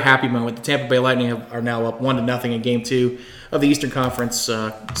a very happy moment. The Tampa Bay Lightning are now up 1-0 in Game 2 of the Eastern Conference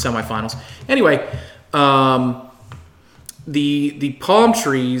semifinals. Anyway, the palm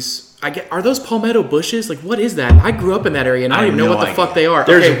trees. Are those palmetto bushes? Like, what is that? I grew up in that area, and I don't even know have what no the fuck they are.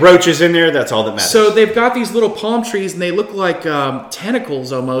 There's Okay. roaches in there. That's all that matters. So they've got these little palm trees, and they look like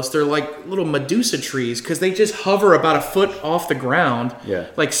tentacles almost. They're like little Medusa trees because they just hover about a foot off the ground, Yeah.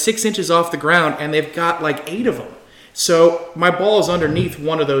 like 6 inches off the ground, and they've got like 8 of them. So my ball is underneath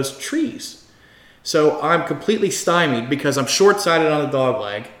one of those trees. So I'm completely stymied because I'm short-sighted on the dog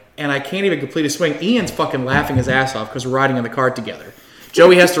leg, and I can't even complete a swing. Ian's fucking laughing his ass off because we're riding in the cart together.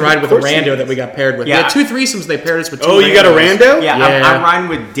 Joey has to ride with a course he rando is. that we got paired with. Yeah. We had 2 threesomes. They paired us with 2 Oh, you got a randos. rando? Yeah, Yeah. I'm riding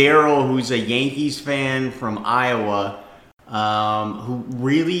with Daryl, who's a Yankees fan from Iowa, who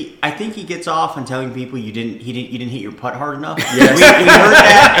really, I think he gets off on telling people you didn't hit your putt hard enough. Yes. we heard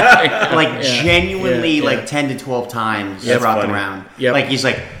that like genuinely Yeah. like 10 to 12 times That's throughout the funny. round. Yep. Like he's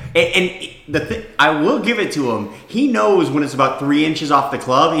like, and the thing, I will give it to him. He knows when it's about 3 inches off the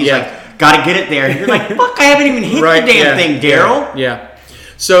club. He's Yeah. like, gotta get it there. And you're like, fuck, I haven't even hit the damn thing, Daryl. Yeah.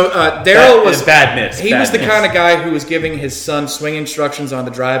 So Daryl was bad miss. He was the kind of guy who was giving his son swing instructions on the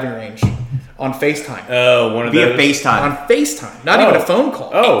driving range on FaceTime. Oh, one of Via those. FaceTime. On FaceTime, not even a phone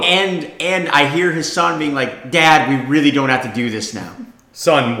call. Oh, And I hear his son being like, Dad, we really don't have to do this now.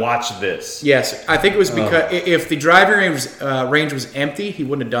 son, watch this. Yes, I think it was because if the driving range was empty, he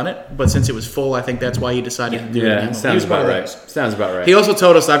wouldn't have done it. But since it was full, I think that's why he decided to do it. Yeah, He sounds was one about of right. those. Sounds about right. He also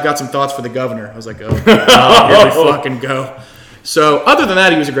told us, I've got some thoughts for the governor. I was like, oh, here we fucking go. So other than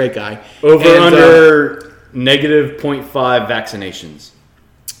that, he was a great guy. Over And, under negative 0.5 vaccinations.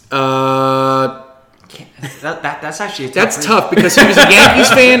 That's actually a tough That's read. tough because he was a Yankees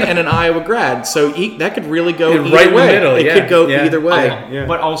fan and an Iowa grad, so that could really go either right in the way. middle, It yeah, could go yeah. either way. Yeah.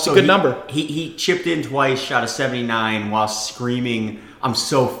 But also, It's a good number. He chipped in twice, shot a 79 while screaming, "I'm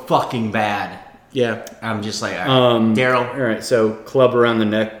so fucking bad." Yeah, I'm just like, Daryl. All right, so club around the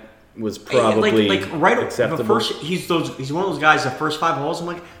neck was probably like right acceptable. the first. He's one of those guys. The first 5 holes, I'm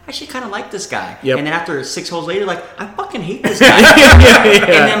like, I actually kind of like this guy. Yep. And then after 6 holes later, like, I fucking hate this guy. And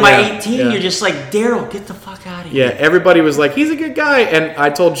then by 18, you're just like, Daryl, get the fuck out of here. yeah. Everybody was like, he's a good guy, and I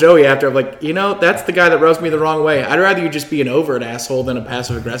told Joey after, I'm like, that's the guy that rubs me the wrong way. I'd rather you just be an overt asshole than a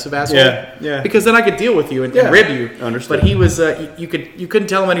passive aggressive asshole. Yeah. Because then I could deal with you and rib you. Understood. But he was, you couldn't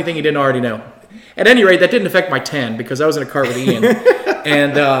tell him anything he didn't already know. At any rate, that didn't affect my 10 because I was in a car with Ian,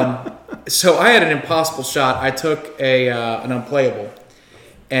 and. So I had an impossible shot. I took an unplayable,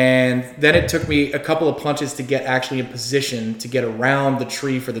 and then it took me a couple of punches to get actually in position to get around the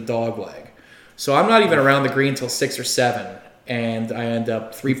tree for the dog leg. So I'm not even around the green till 6 or 7, and I end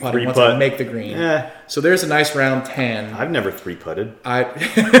up 3-putting once I Three-putt. make the green. Yeah. So there's a nice round 10. I've never 3-putted.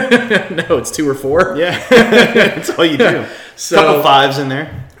 No, it's 2 or 4. Yeah, that's all you do. So- Couple 5s in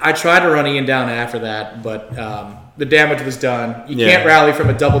there. I tried to run Ian down after that, but the damage was done. You Yeah. can't rally from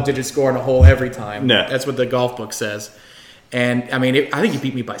a double-digit score in a hole every time. No. That's what the golf book says. And, I mean, I think he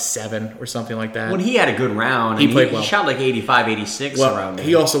beat me by 7 or something like that. When he had a good round, He and played well. He shot like 85, 86 around well, there.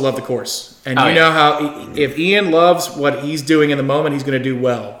 he also loved the course. And Oh, you yeah. know how if Ian loves what he's doing in the moment, he's going to do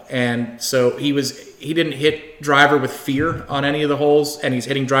well. And so he didn't hit driver with fear on any of the holes, and he's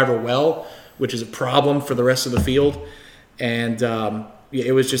hitting driver well, which is a problem for the rest of the field. And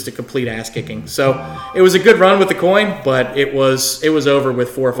it was just a complete ass kicking. So it was a good run with the coin, but it was over with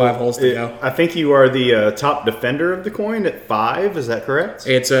 4 or 5 holes to go. I think you are the top defender of the coin at 5. Is that correct?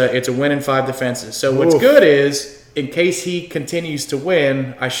 It's a win in 5 defenses. So what's Oof. good is, in case he continues to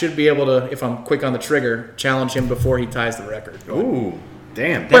win, I should be able to, if I'm quick on the trigger, challenge him before he ties the record. Ooh,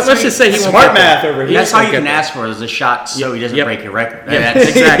 damn. But let's just say he won't smart get math there. over He here. That's just all won't you can get there. ask for is a shot so he doesn't Yep. break your record. Yep, That's,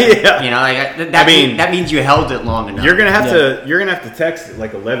 exactly. Yeah. You know, like that means you held it long enough. You're gonna have to text it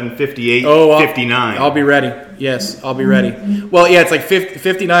like 11:58, Oh, 59. I'll be ready. Yes, I'll be ready. Well, yeah, it's like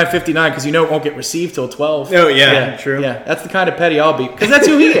 59 because you know it won't get received till 12. Oh, yeah, true. Yeah, that's the kind of petty I'll be. Because that's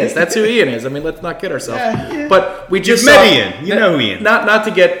who he is. That's who Ian is. I mean, let's not kid ourselves. Yeah. But we just You've met saw- Ian. You know Ian. Not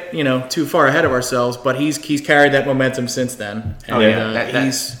to get too far ahead of ourselves, but he's carried that momentum since then. And, Oh, yeah.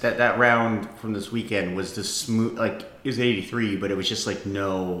 that round from this weekend was the smooth. Like it was 83, but it was just like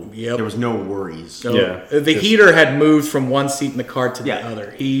there was no worries. So the heater had moved from one seat in the car to the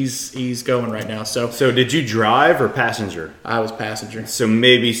other. He's going right now. So did you drive or passenger? I was passenger. So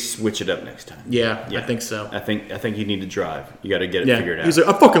maybe switch it up next time. Yeah, I think so. I think you need to drive. You got to get it figured out. He's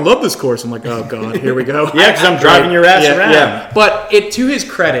like, I fucking love this course. I'm like, oh god, here we go. Yeah, because I'm driving your ass around. Yeah. But to his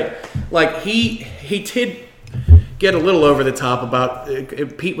credit, like he did get a little over the top about.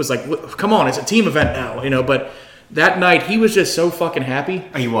 Pete was like, come on, it's a team event now, But that night, he was just so fucking happy.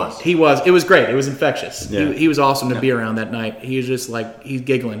 He was. It was great. It was infectious. Yeah. He was awesome to be around that night. He was just like, he's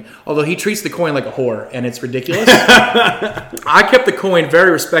giggling. Although he treats the coin like a whore, and it's ridiculous. I kept the coin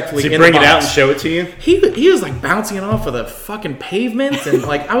very respectfully Did he in bring the it box. out and show it to you? He was like bouncing it off of the fucking pavement, and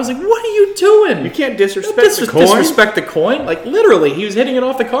like, I was like, what are you doing? You can't disrespect Don't the coin. disrespect the coin. Like, literally, he was hitting it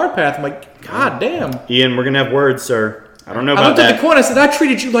off the car path. I'm like, god damn. Ian, we're going to have words, sir. I don't know I about looked that. at the coin, I said, I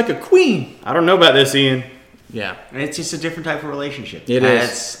treated you like a queen. I don't know about this, Ian. Yeah. And it's just a different type of relationship. It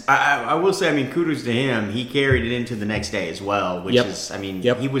is. I will say, I mean, kudos to him. He carried it into the next day as well, which is, I mean,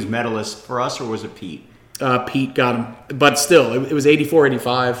 he was medalist for us, or was it Pete? Pete got him. But still, it was 84,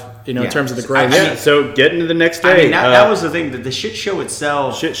 85, in terms of the grades. Yeah, so get into the next day. I mean, that was the thing. The shit show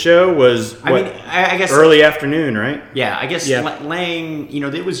itself. Shit show was, I guess early afternoon, right? Yeah, I guess Lang,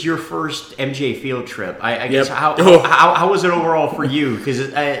 it was your first MJ field trip. I guess Yep. how was it overall for you?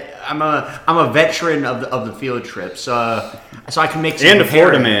 Because I'm a veteran of the field trips, so I can make some And a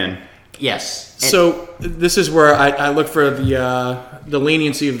Florida comparing. man. Yes. So this is where I look for the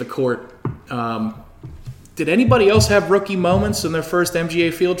leniency of the court. Did anybody else have rookie moments in their first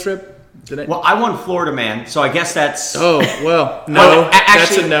MGA field trip? Well, I won Florida man, so I guess that's. Oh well, no,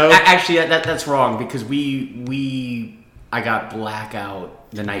 that's a no. Actually, that's wrong because I got blackout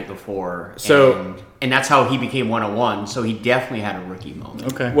the night before, so and that's how he became 101. So he definitely had a rookie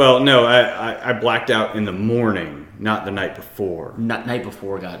moment. Okay. Well, no, I blacked out in the morning, not the night before. Night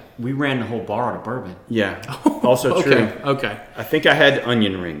before, we ran the whole bar out of bourbon. Yeah, also true. Okay. I think I had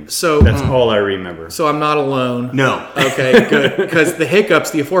onion rings. So that's all I remember. So I'm not alone. No. Okay, good. Because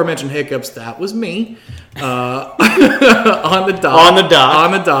the aforementioned hiccups, that was me. On the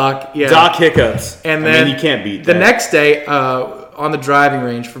dock. Yeah. Dock hiccups. And then you can't beat the that. next day on the driving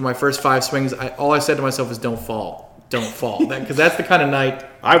range for my first 5 swings. All I said to myself is, "Don't fall, because that's the kind of night."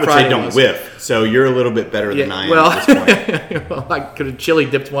 I would Friday say don't was. whiff. So you're a little bit better than I am at this point. Well, I could have chili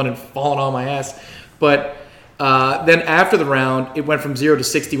dipped one and fallen on my ass, but then after the round, it went from 0 to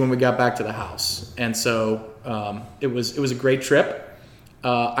 60 when we got back to the house, and so it was a great trip.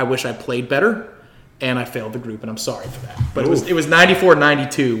 I wish I played better. And I failed the group, and I'm sorry for that. But it was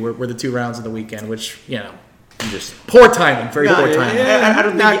 94-92 were the 2 rounds of the weekend, which, just poor timing, very poor timing. I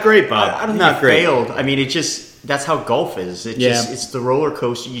don't think great, Bob. I don't think not you great. failed. I mean, that's how golf is. It's the roller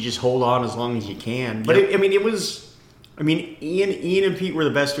coaster. You just hold on as long as you can. But Ian and Pete were the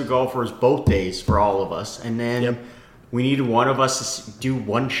best 2 golfers both days for all of us, and then we needed one of us to do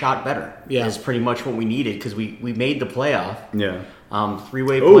one shot better. Yeah, is pretty much what we needed because we made the playoff. Yeah.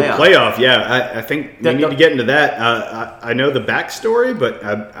 3-way playoff. Playoff, yeah. I think we need to get into that. I know the backstory, but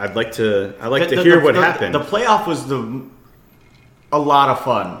I'd like to hear what happened. The playoff was a lot of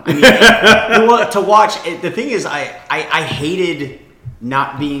fun. I mean, to watch. The thing is, I hated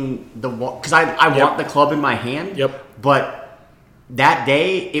not being the one because I want the club in my hand. Yep. But that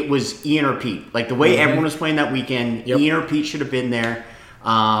day it was Ian or Pete. Like the way everyone was playing that weekend, Ian or Pete should have been there.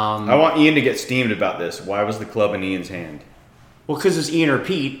 I want Ian to get steamed about this. Why was the club in Ian's hand? Well, because it's Ian or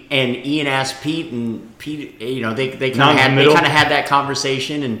Pete, and Ian asked Pete, and Pete, they kind of had that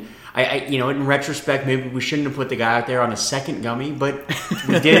conversation, and I in retrospect, maybe we shouldn't have put the guy out there on a second gummy, but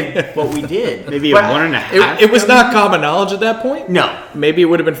we did what we did. Maybe a 1.5. It was not common knowledge at that point. No, maybe it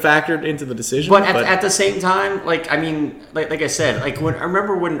would have been factored into the decision. But at the same time, like I said, I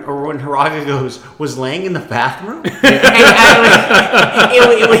remember when Haraga was laying in the bathroom.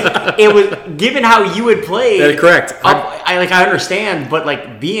 It was given how you had played. That's correct. I understand,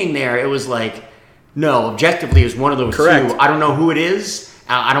 but being there, it was no, objectively, it was one of those 2. I don't know who it is.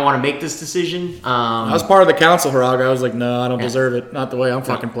 I don't want to make this decision. I was part of the council, Haraga. I was like, no, I don't deserve it. Not the way I'm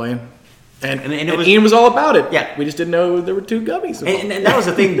fucking playing. And Ian was all about it. Yeah, we just didn't know there were 2 gummies. And that was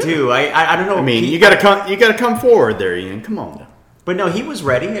the thing too. I don't know. I mean, you gotta come forward there, Ian. Come on. But no, he was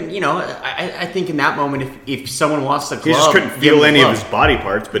ready, and I think in that moment, if someone wants the glove, He just couldn't give feel him the any of glove. his body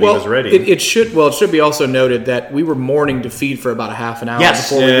parts, but he was ready. It should be also noted that we were mourning defeat for about a half an hour Yes.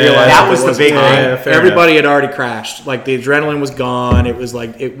 before we Yeah. realized That there was the was big time. thing. Yeah, fair Everybody had already crashed. Like the adrenaline was gone. It was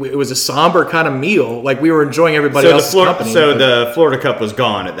like it was a somber kind of meal. Like we were enjoying everybody else's company. but- the Florida Cup was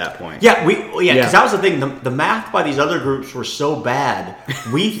gone at that point. Yeah, because Yeah. that was the thing. The math by these other groups were so bad.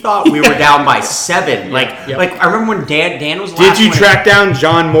 We thought we were down by 7. Like I remember when Dan was. Did you track down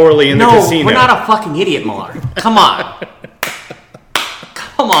John Morley in the No, casino? we're not a fucking idiot, Muller. Come on,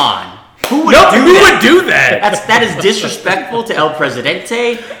 come on. Who would do that? That is disrespectful to El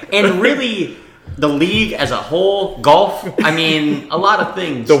Presidente and really the league as a whole. Golf. I mean, a lot of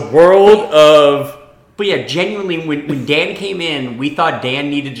things. The world of. But yeah, genuinely, when Dan came in, we thought Dan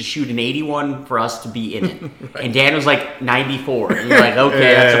needed to shoot an 81 for us to be in it. And Dan was like 94. And you're like,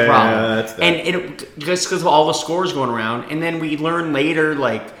 okay, that's a problem. That's that. And it just because of all the scores going around. And then we learned later,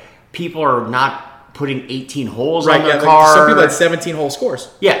 like, people are not putting 18 holes on their car. Some people had 17-hole scores.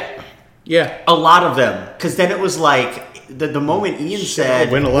 Yeah, Yeah. a lot of them. Because then it was like, the moment Ian said...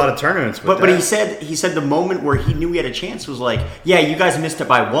 win a lot of tournaments with But that. he said the moment where he knew he had a chance was like, yeah, you guys missed it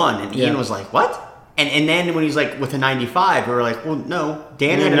by 1. And Ian was like, what? And then when he's like with a 95, we were like, well, no,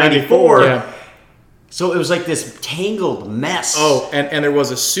 Dan had a 94. Yeah. So it was like this tangled mess. Oh, and there was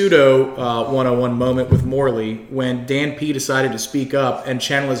a pseudo 101 moment with Morley when Dan P decided to speak up and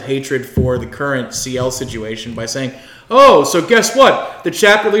channel his hatred for the current CL situation by saying, "Oh, so guess what? The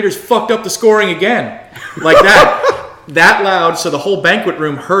chapter leaders fucked up the scoring again," like that. That loud, so the whole banquet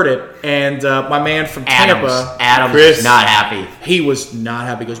room heard it, and my man from Tampa, Adams Chris, was not happy. he was not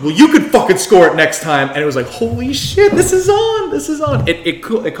happy. He goes, "Well, you could fucking score it next time," and it was like, "Holy shit, this is on! This is on!" It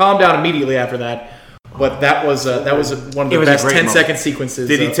calmed down immediately after that, but that was one of the was a best great 10-second sequences.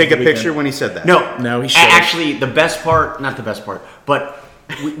 Did he of take the a weekend. picture when he said that? No, he should've. actually, the best part, not the best part, but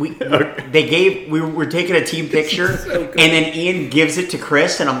we were taking a team picture, and then Ian gives it to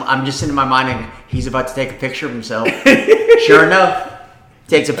Chris, and I'm just in my mind, and he's about to take a picture of himself. Sure enough,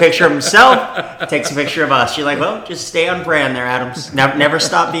 takes a picture of himself, takes a picture of us. You're like, well, just stay on brand there, Adams. Never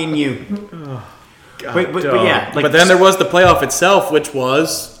stop being you. But yeah, like, But then there was the playoff itself, which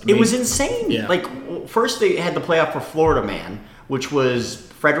was it was insane. Yeah. Like first they had the playoff for Florida Man, which was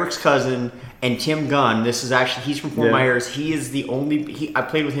Frederick's cousin and Tim Gunn. This is actually he's from Fort Myers. He is the only. I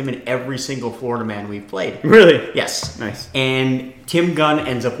played with him in every single Florida Man we've played. Really? Yes. Nice. And Tim Gunn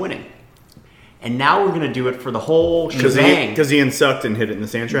ends up winning. And now we're going to do it for the whole shebang. Because Ian sucked and hit it in the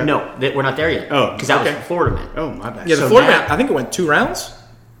sand trap? No, we're not there yet. Oh, because that was okay. for Florida Man. Oh, my bad. Yeah, the So Florida now- Man, I think it went 2 rounds.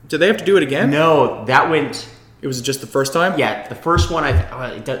 Did they have to do it again? No, that went. It was just the first time? Yeah, the first one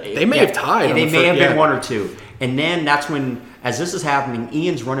They may have tied on They the may have yeah. been 1 or 2, and then that's when, as this is happening,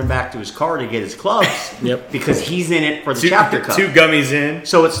 Ian's running back to his car to get his clubs. Yep. Because he's in it for the chapter cup. 2 gummies in.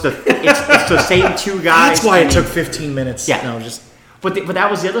 So it's the same 2 guys. That's why it took 15 minutes. Yeah. No, just... But that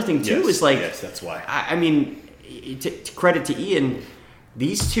was the other thing too. Yes, is like yes, that's why. I mean, to credit to Ian,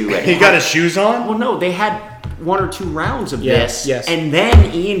 these 2. He got his shoes on? Well, no, they had 1 or 2 rounds of Yes, this, yes. and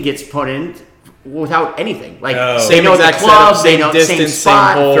then Ian gets put in without anything. Like Oh. they Same know the exact clubs, setup, they same know distance, same same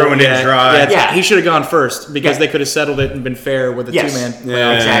spot. hole. Throwing it dry. Yeah. He should have gone first because Yeah. they could have settled it and been fair with a Yes. 2-man.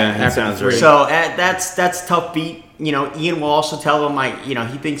 Yeah, exactly. that sounds After the right. So that's tough beat. You know, Ian will also tell him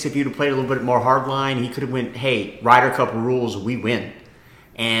he thinks if you'd have played a little bit more hardline, he could have went, hey, Ryder Cup rules, we win.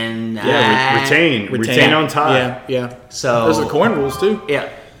 And retain on top. Yeah. So Those are the coin rules, too. Yeah.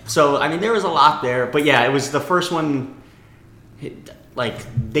 So I mean, there was a lot there, but yeah, it was the first one. Like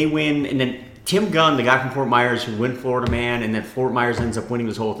they win, and then Tim Gunn, the guy from Fort Myers who win Florida Man, and then Fort Myers ends up winning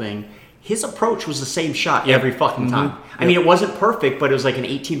this whole thing. His approach was the same shot every fucking time. I mean, it wasn't perfect, but it was like an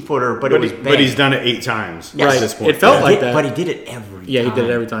 18-footer, but it was bang. But he's done it 8 times Yes. at this point. It felt He like did- that. But he did it every time. Yeah, he did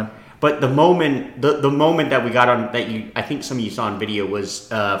it every time. But the moment that we got on I think some of you saw on video was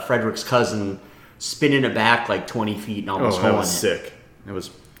Frederick's cousin spinning it back like 20 feet and almost Oh, that holing was it. sick. It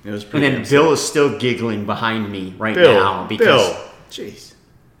was And pretty then damn Bill sick. is still giggling behind me right now because Jeez.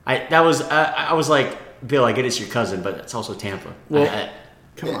 I was like, Bill, I get it's your cousin, but it's also Tampa. Well,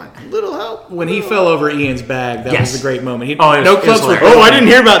 Come on. Little help. When he fell over Ian's bag, that Yes. was a great moment. He, Oh, it was- no it was clubs were hilarious. Oh, I didn't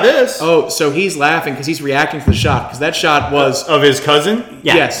hear about this. Oh, so he's laughing because he's reacting to the shot because that shot was Of his cousin?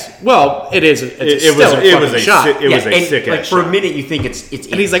 Yeah. yes. Well, it is. It's It still was a fucking a shot. si- it was a and, sick like ass for a shot. minute you think it's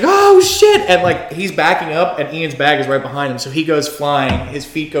And he's like, "Oh shit!" And like he's backing up, and Ian's bag is right behind him, so he goes flying. His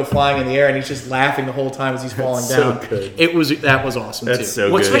feet go flying in the air, and he's just laughing the whole time as he's falling so down. good. That was awesome too. That's so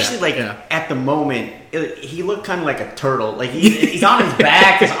well, good. especially like Yeah. at the moment, he looked kind of like a turtle. Like he's on his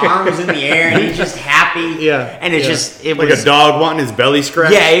back, his arm is in the air, and he's just happy. Yeah, and it's yeah. just it Like was a dog wanting his belly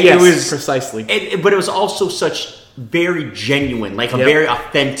scratched. Yeah, it Yes, was precisely. but it was also such very genuine, like a Yep. very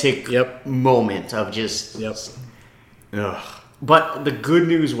authentic Yep. moment of just. Yep. Ugh. But the good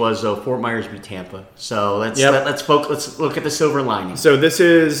news was though Fort Myers beat Tampa, so let's look at the silver lining. So this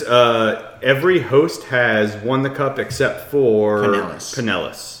is every host has won the cup except for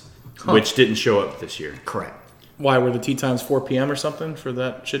Pinellas, which didn't show up this year. Correct. Why were the tea times 4 p.m. or something for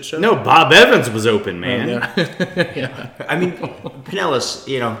that shit show? No, Bob Evans was open, man. Yeah. I mean, Pinellas,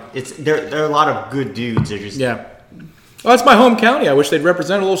 it's they're a lot of good dudes. They're just Yeah. Well, that's my home county. I wish they'd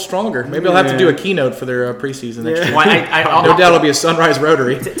represent a little stronger. Maybe I'll have to do a keynote for their preseason next year. Well, No doubt it'll be a Sunrise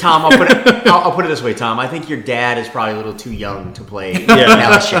Rotary. Tom, I'll put it this way, Tom. I think your dad is probably a little too young to play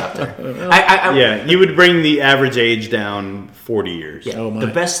Pinellas chapter. Yeah, you would bring the average age down 40 years. Yeah, Oh, my.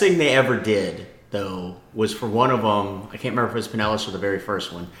 the best thing they ever did, though, was for one of them, I can't remember if it was Pinellas or the very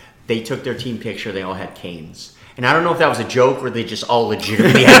first one, they took their team picture, they all had canes. And I don't know if that was a joke or they just all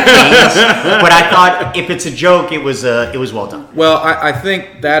legitimately had canes, but I thought if it's a joke, it was well done. Well, I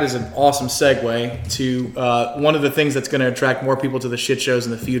think that is an awesome segue to one of the things that's going to attract more people to the shit shows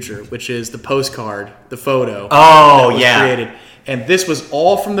in the future, which is the postcard, the photo. Oh, that was yeah. created. And this was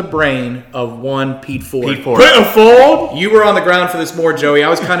all from the brain of one Pete Ford. Pete Ford. Put a fold? You were on the ground for this more, Joey. I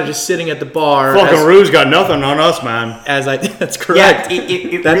was kind of just sitting at the bar. Fucking Rue's got nothing on us, man. That's correct.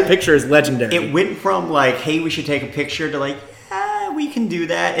 Yeah, that picture is legendary. It went from like, hey, we should take a picture to like, we can do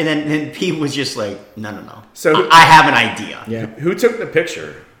that. And then Pete was just like, no. So- I have an idea. yeah. Who took the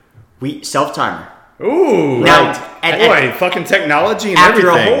picture? We self-timer. Ooh, Now, right. and- Boy, fucking technology and After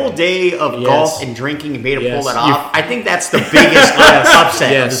everything. a whole day of Yes. golf and drinking and made to pull Yes. that off, I think that's the biggest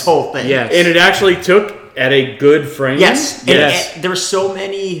upset Yes. of this whole thing. Yes. And it actually took at a good frame. Yes. Yes. And there were so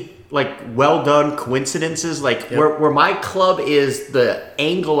many like well done coincidences. Like where my club is, the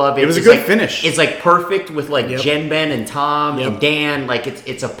angle of it. It was a is good like, finish. It's like perfect with like Yep. Jen, Ben, and Tom Yep. and Dan. Like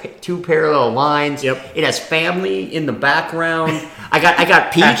it's two parallel lines. Yep. It has family in the background. I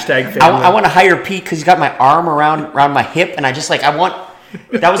got Pete. Hashtag family. I want to hire Pete because he's got my arm around my hip, and I just like I want.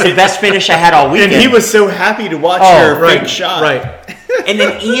 That was the best finish I had all weekend. And he was so happy to watch Oh, your fake shot. Right. And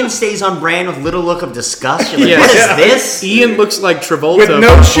then Ian stays on brand with little look of disgust. You're like, Yes. what is this? Ian looks like Travolta With from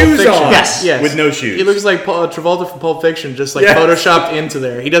no Pulp shoes Fiction. on. Yes. With no shoes. He looks like Travolta from Pulp Fiction, just like Yes. photoshopped into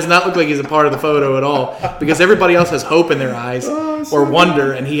there. He does not look like he's a part of the photo at all because everybody else has hope in their eyes or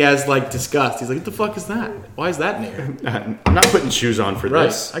wonder, and he has like disgust. He's like, "What the fuck is that? Why is that in there?" I'm not putting shoes on for Right.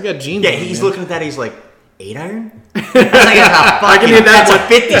 this. I got jeans. Yeah, on, he's man. looking at that. He's like, 8-iron? I can hit that That's a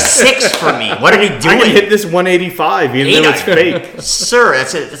 56 for me. What are we I can doing? hit this 185 even though it's fake. Sir,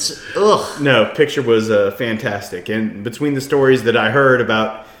 that's it. That's ugh. No, picture was fantastic. And between the stories that I heard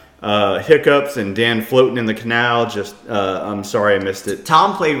about hiccups and Dan floating in the canal, just I'm sorry I missed it.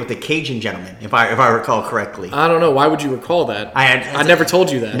 Tom played with the Cajun gentleman, if I recall correctly. I don't know. Why would you recall that? I never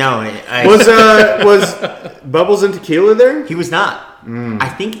told you that. No, Was Bubbles and Tequila there? he was not. I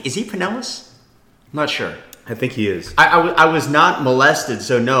think, is he Pinellas? I'm not sure. I think he is. I was not molested,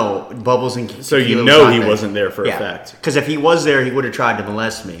 so no. Bubbles and So you Tequila was know not he there. wasn't there for a fact. Because if he was there, he would have tried to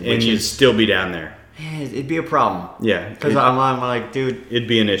molest me, And which you'd is still be down there. it'd be a problem. Yeah. Because I'm like, dude, It'd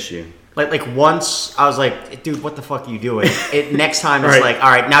be an issue. like once I was like, dude, what the fuck are you doing? Next time it's Right. like, all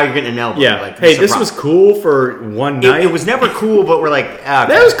right, now you're getting an elbow. Yeah. Like, Hey, it's a this problem. was cool for one night. It was never cool, but we're like, okay.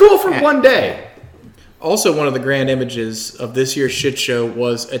 That was cool for Yeah. one day. Also, one of the grand images of this year's shit show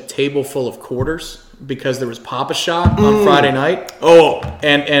was a table full of quarters because there was Papa-Shot on Friday night. Oh,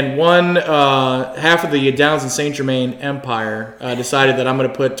 And one half of the Downs and Saint Germain Empire decided that I'm going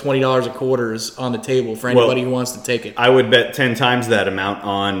to put $20 of quarters on the table for anybody who wants to take it. I would bet 10 times that amount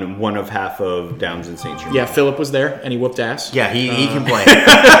on one of half of Downs and St. Germain. Yeah, Philip was there and he whooped ass. Yeah, he can play.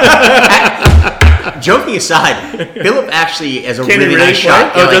 Joking aside, Philip actually is a Can he really really nice play?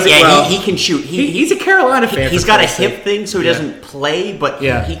 shot. Oh, does he? Yeah, Well, he can shoot. He's a Carolina fan. He's for got a Christ's sake. hip thing, so he doesn't play, but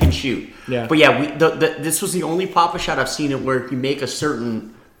Yeah. he can shoot. Yeah. But yeah, this was the only Papa-Shot I've seen it where if you make a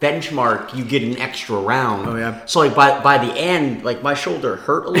certain benchmark, you get an extra round. Oh, yeah. So like by the end, like my shoulder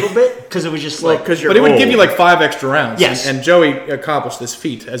hurt a little bit because it was just like because you're But it would old. give you like 5 extra rounds. Yes. And Joey accomplished this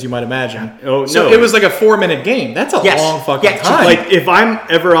feat, as you might imagine. Oh, So no. it was like a 4-minute game. That's a Yes. long fucking Yeah, time. Like, if I'm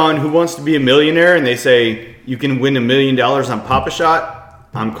ever on Who Wants to Be a Millionaire and they say you can win $1 million on Papa-Shot,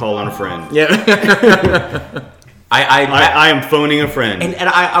 I'm calling a friend. yeah. I am phoning a friend. And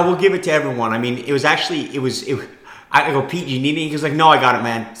I will give it to everyone. I mean, it was actually I go, Pete, you need it? He goes like, no, I got it,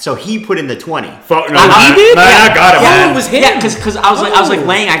 man. So he put in the 20. No, he did? Man, I got it, Yeah, man. it was him. Yeah, because I was like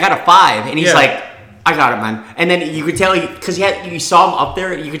laying, I got a 5, and he's Yeah. like, I got it, man. And then you could tell because you saw him up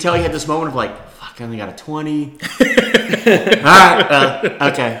there, you could tell he had this moment of like, fuck, I only got a 20. All right,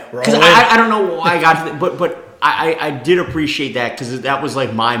 okay. Because I don't know why I got to, but I did appreciate that because that was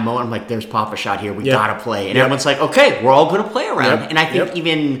like my moment. I'm like, there's Papa Shot here. We Yep. gotta play, and Yep. everyone's like, okay, we're all gonna play around. Yep. And I think Yep.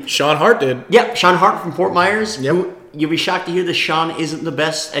 even Sean Hart did. Sean Hart from Fort Myers. Yep. Who, you'll be shocked to hear that Sean isn't the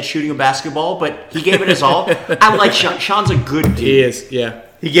best at shooting a basketball, but he gave it his all. I like Sean. Sean's a good dude. He is, yeah.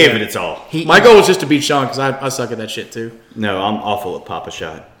 He gave it its all. My goal was just to beat Sean because I suck at that shit too. No, I'm awful at Papa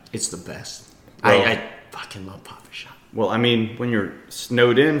Shot. It's the best. Well- I fucking love Papa Shot. Well, I mean, when you're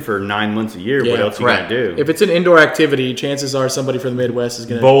snowed in for 9 months a year, Yeah, what else you correct. gonna do? If it's an indoor activity, chances are somebody from the Midwest is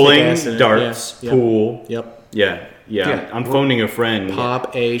going to Bowling, darts, Yeah. pool. Yep. Yeah. Yeah. I'm phoning a friend.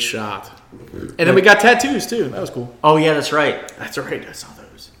 Pop a shot. And then we got tattoos too. That was cool. Oh yeah, that's right. That's right. I saw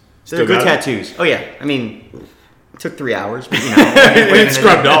those. They're good got 'em? tattoos. Oh yeah. I mean, it took 3 hours, but you know, It's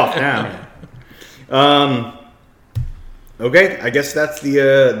scrubbed off now. Okay, I guess that's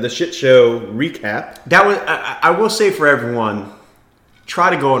the shit show recap. That was. I will say for everyone,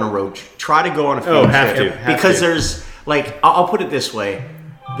 try to go on a road. Try to go on a field have trip. to, have because to. there's like I'll put it this way.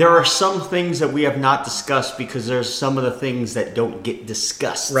 There are some things that we have not discussed because there's some of the things that don't get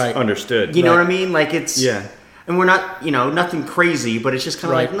discussed. Right. Understood. You know Right. what I mean? Like it's Yeah. And we're not, nothing crazy, but it's just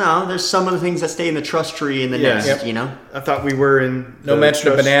kind of Right. like, no, there's some of the things that stay in the trust tree in the Yeah. nest, Yep. I I thought we were in. No the mention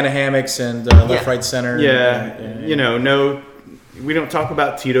of trust- banana hammocks and left, Yeah. right, center. Yeah, no. We don't talk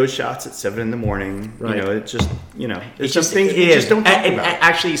about Tito shots at 7 in the morning. Right. It's just, there's It's some just things it we is. just don't talk And about.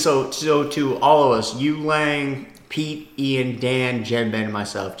 actually, so to all of us, you, Lang, Pete, Ian, Dan, Jen, Ben, and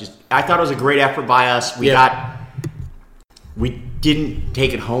myself, I thought it was a great effort by us. We didn't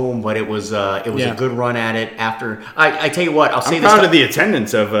take it home, but it was a Yeah. good run at it. After I tell you what, I'll say I'm this. proud of the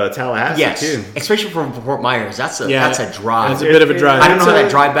attendance of Tallahassee yes, too. especially from Fort Myers. That's a Yeah. that's a drive. It's a bit of a drive. I don't know how It's a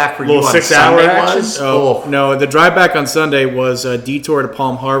that drive back for you little on 6-hour Sunday action. was. Oh, no, the drive back on Sunday was a detour to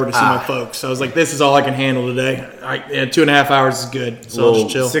Palm Harbor to see my Ah. folks. I was like, this is all I can handle today. 2.5 hours is good, so I'll Little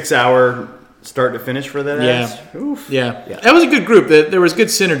just chill. 6-hour start to finish for that. Yeah. ass. Oof. Yeah. Yeah. That was a good group. There was good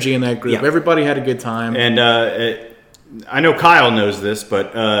synergy in that group. Yeah. Everybody had a good time. And I know Kyle knows this,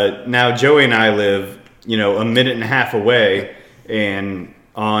 but now Joey and I live, a minute and a half away. And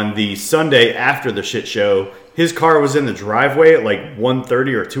on the Sunday after the shit show, his car was in the driveway at like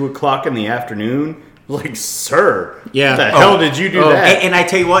 1:30 or 2 o'clock in the afternoon. Like, sir, Yeah. what the hell did you do Oh. that? And I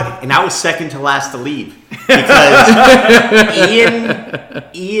tell you what, and I was second to last to leave because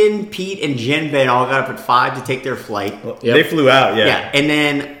Ian, Pete, and Jen Ben all got up at 5 to take their flight. Yep. They flew out, Yeah, and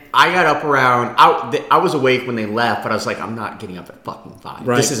then I got up around. I was awake when they left, but I was like, I'm not getting up at fucking 5.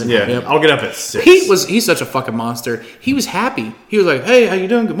 Right. This isn't Yeah, happening. I'll get up at 6. He's such a fucking monster. He was happy. He was like, hey, how you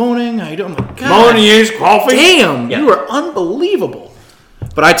doing? Good morning. How you doing? I'm like, God, Morning, is coffee. damn, Yeah. you are unbelievable.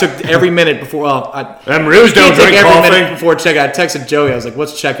 But I took every minute before. Them Ruse don't Can't take drink every minute coffee. before checkout. I texted Joey. I was like,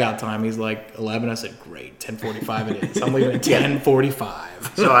 "What's checkout time?" He's like, 11. I said, "Great, 10:45 it is. I'm leaving at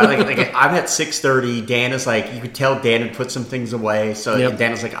 10:45." So I'm at 6:30. Dan is like, you could tell Dan had put some things away. So Yep.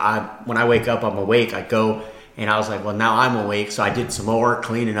 Dan was like, when I wake up, I'm awake. I go. And I was like, well, now I'm awake, so I did some more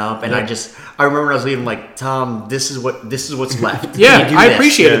cleaning up, and I remember when I was leaving, like, Tom, this is what's left. Yeah, Can you do I this?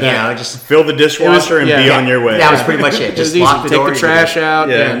 appreciated that. You know, just Fill the dishwasher and yeah. be on your way. that was pretty much it. It was Just easy. lock the Take door. the trash out.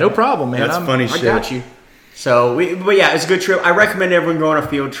 Yeah. Yeah, no problem, man. That's funny I shit. got you. So, but yeah, it's a good trip. I recommend everyone go on a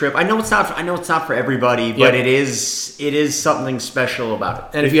field trip. I know it's not for everybody, but Yep. it is something special about it.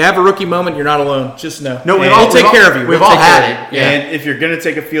 And if you have a rookie moment, you're not alone. Just know. No, we'll take care of you. We've We'll all take care had of it. you. Yeah. And if you're going to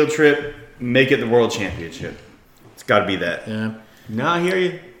take a field trip, make it the world championship. It's got to be that. Yeah. No, I hear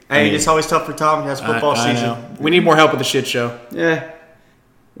you. I mean, it's always tough for Tom. That's football I season. know. We need more help with the shit show. Yeah.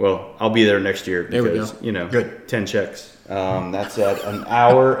 Well, I'll be there next year There we because, go. Good. 10 checks. That's at an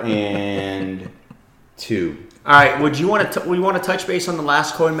hour and 2. All right. We want to touch base on the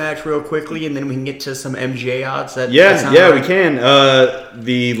last coin match real quickly, and then we can get to some MGA odds. That sound Yeah, right? we can.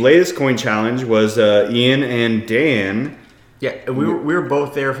 The latest coin challenge was Ian and Dan. Yeah, and we were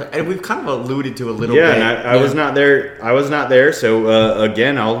both there, and we've kind of alluded to a little Yeah, bit. and I was not there. I was not there. So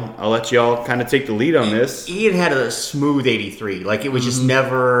again, I'll let y'all kind of take the lead on this. Ian had a smooth 83. Like, it was just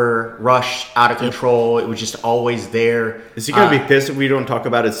never rushed, out of control. It was just always there. Is he gonna be pissed if we don't talk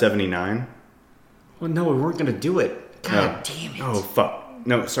about his 79? Well, no, we weren't going to do it. God damn it. Oh fuck!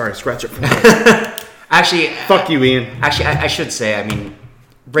 No, sorry. Scratch it. Actually, Fuck you, Ian. I should say, I mean,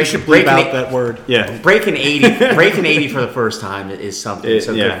 You should bleep out that word. Yeah. breaking 80 for the first time is something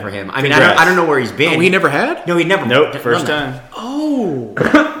so yeah. good for him. I mean, Congrats. I don't know where he's been. Oh, he never had? No, he never. Nope. done First that. time. Oh.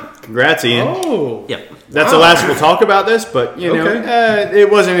 Congrats, Ian. Oh. Yep. That's the last we'll talk about this, but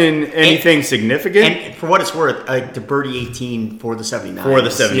it wasn't in anything significant And for what it's worth, the birdie 18 for the 79. for the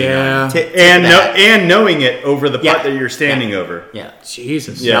 79. Yeah. And knowing it over the Yeah. putt that you're standing over. Yeah.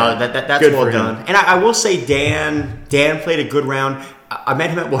 Jesus. Yeah. No, that's Good well for him. done. And I will say Dan played a good round. I met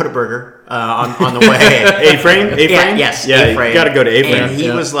him at Whataburger on the way. A-Frame? Yeah, yes. Yeah, A-Frame. you got to go to A-Frame. And he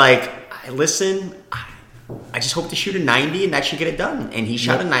was like, listen, I just hope to shoot a 90 and that should get it done. And he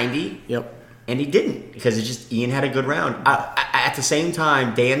shot a 90. Yep. And he didn't because Ian had a good round. At the same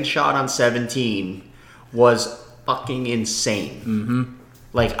time, Dan's shot on 17 was fucking insane. Mm-hmm.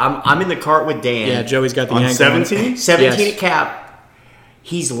 Like, I'm in the cart with Dan. Yeah, Joey's got the On angle 17? 17 Yes. at cap.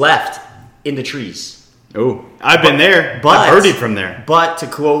 He's left in the trees. Oh, I've been there. But- I've birdied from there. But to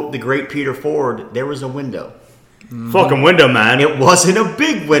quote the great Peter Ford, there was a window. Fucking window, man. It wasn't a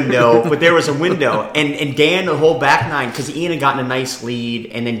big window, but there was a window. And Dan, the whole back nine, because Ian had gotten a nice lead,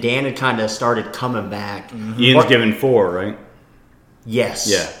 and then Dan had kind of started coming back. Ian's given 4, right?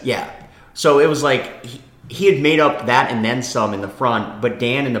 Yes. Yeah. So it was like he had made up that and then some in the front, but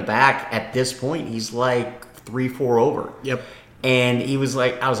Dan in the back at this point, he's like 3-4 over. Yep. And he was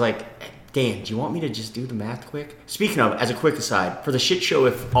like, I was like, Dan, do you want me to just do the math quick? Speaking of, as a quick aside, for the shit show,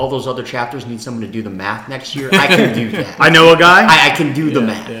 if all those other chapters need someone to do the math next year, I can do that. I know a guy. I can do the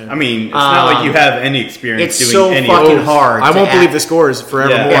math. yeah. I mean, it's not like you have any experience It's doing so any fucking of hard. I to won't act. believe the scores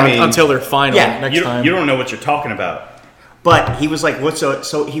forevermore Yeah, I mean- until they're final Yeah, next You time. don't know what you're talking about. But he was like, "What's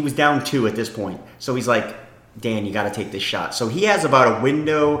so he was down 2 at this point. So he's like, Dan, you got to take this shot. So he has about a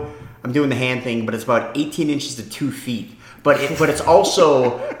window. I'm doing the hand thing, but it's about 18 inches to 2 feet. But it's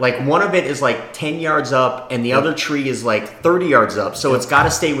also like one of it is like 10 yards up, and the other tree is like 30 yards up. So it's got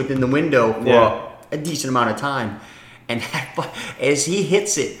to stay within the window for Yeah. a decent amount of time. And as he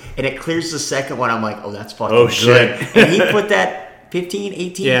hits it and it clears the second one, I'm like, oh, that's fucking Oh, good. shit. And he put that 15,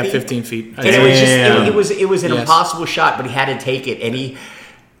 18 yeah, feet. 15 feet. And it was just Damn. it was an Yes. impossible shot, but he had to take it, and he,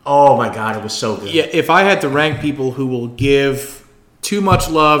 oh my god, it was so good. Yeah, if I had to rank people who will give too much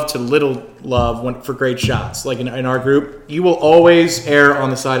love to little love for great shots, like in our group, you will always err on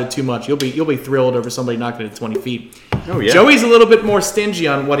the side of too much. You'll be thrilled over somebody knocking it at 20 feet. Oh, yeah. Joey's a little bit more stingy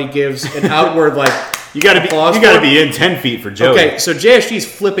on what he gives an outward like. You got to applause be. You got to for. be in 10 feet for Joey. Okay, so JSG's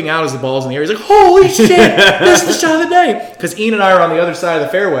flipping out as the ball's in the air. He's like, "Holy shit, this is the shot of the day!" Because Ian and I are on the other side of the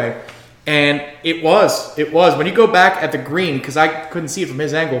fairway, and it was when you go back at the green, because I couldn't see it from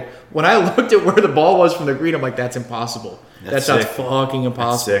his angle. When I looked at where the ball was from the green, I'm like, "That's impossible. That's That sounds sick. fucking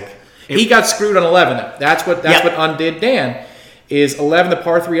impossible." That's sick. He got screwed on 11. Though. That's what Yeah. undid Dan. Is 11 the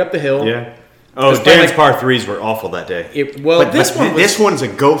par 3 up the hill? Yeah. Oh, Just Dan's like- par 3s were awful that day. This one's a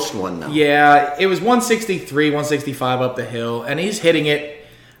ghost one though. Yeah, it was 163, 165 up the hill, and he's hitting it.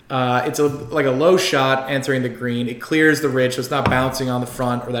 It's like a low shot entering the green. It clears the ridge, so it's not bouncing on the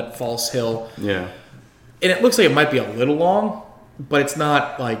front or that false hill. Yeah. And it looks like it might be a little long, but it's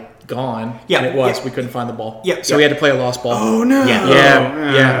not like gone. Yeah, and it was. yeah. We couldn't find the ball. Yeah, so yeah. we had to play a lost ball. Oh no.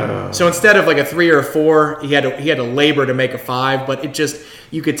 Yeah. So instead of like a 3 or a 4, he had to labor to make a 5, but it just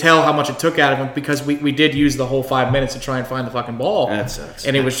you could tell how much it took out of him because we did use the whole 5 minutes to try and find the fucking ball. That sucks.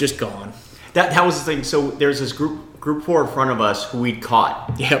 And it was just gone. That was the thing. So there's this group 4 in front of us who we'd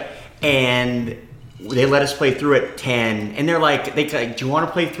caught. Yep. And they let us play through at 10, and they're like, do you want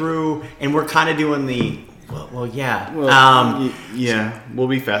to play through? And we're kind of doing the, well, yeah. Well, yeah, we'll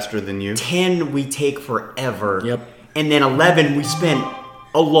be faster than you. 10 we take forever. Yep. And then 11 we spent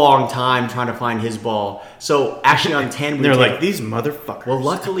a long time trying to find his ball. So actually on 10 we They're take- like, these motherfuckers. well,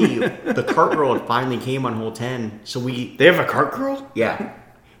 luckily the cart girl had finally came on hole 10, so we, They have a cart girl? yeah,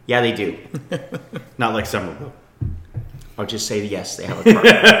 they do. Not like Somerville. I'll just say yes, they have a cart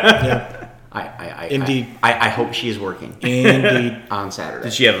girl. Yeah. Indeed. I hope she is working Indeed. on Saturday.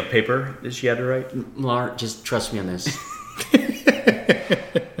 Did she have a paper that she had to write? Lar, just trust me on this.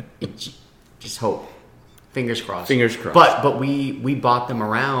 Just hope. Fingers crossed. Fingers crossed. But we bought them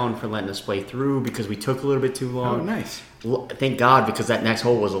around for letting us play through because we took a little bit too long. Oh, nice. Thank God, because that next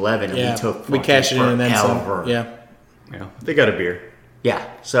hole was 11 and Yeah. we took We cashed it in and then forever. some. Yeah. Yeah, they got a beer. Yeah.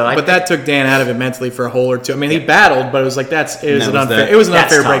 So But that took Dan out of it mentally for a hole or two. I mean, he battled, but it was like it was That an was unfair. that. It was an That's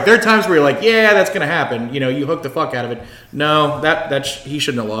unfair tough. break. There are times where you're like, yeah, that's gonna happen. You know, you hook the fuck out of it. No, he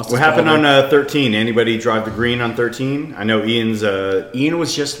shouldn't have lost. What his happened ball on 13? Anybody drive the green on 13? I know Ian's. Ian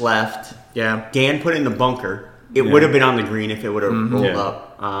was just left. Yeah. Dan put it in the bunker. It would have been on the green if it would have rolled Yeah.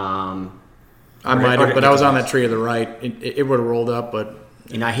 up. I might have, but I was on that tree to the right. It would have rolled up, but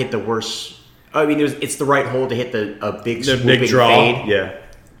And I hit the worst. I mean, it's the right hole to hit a big the swooping big draw. fade. Yeah.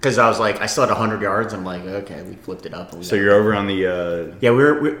 Because I was like, I still had 100 yards. I'm like, okay, we flipped it up. And we So got- you're over on the. yeah, we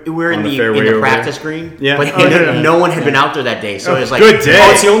were in on the the fairway in the over practice there? green. Yeah. but Oh, yeah. no one had been out there that day, so it was like, good day.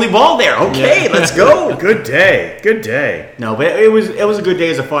 Oh, it's the only ball there. Okay, let's go. Good day. Good day. No, but it was a good day. It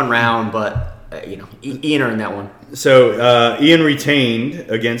was a fun round, but Ian earned that one. So Ian retained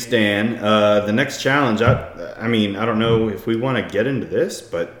against Dan. The next challenge, I mean, I don't know if we want to get into this,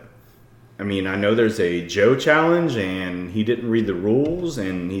 but I mean, I know there's a Joe challenge, and he didn't read the rules,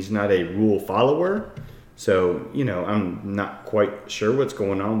 and he's not a rule follower. So, I'm not quite sure what's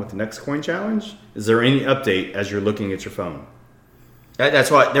going on with the next coin challenge. Is there any update as you're looking at your phone?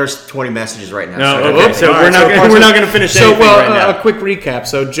 That's why there's 20 messages right now. No, So- okay. So we're not going to finish So, anything right now. a quick recap.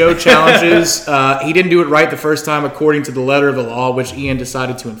 So, Joe challenges. He didn't do it right the first time according to the letter of the law, which Ian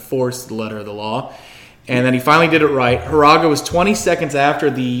decided to enforce the letter of the law. And then he finally did it right. Haraga was 20 seconds after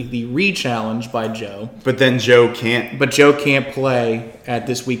the re-challenge by Joe. But then Joe can't. But Joe can't play at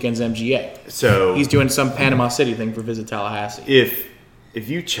this weekend's MGA. So He's doing some Panama City thing for Visit Tallahassee. if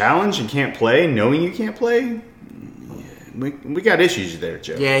you challenge and can't play, knowing you can't play, we got issues there,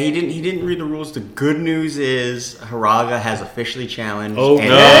 Joe. Yeah, he didn't read the rules. The good news is Haraga has officially challenged. Oh,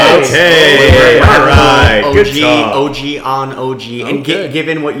 and okay. All right. OG, Good talk. OG on OG. And good.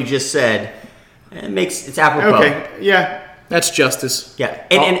 given what you just said, it's apropos. Okay. Yeah. That's justice. Yeah,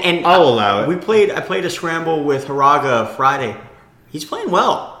 and I'll allow it. I played a scramble with Haraga Friday. He's playing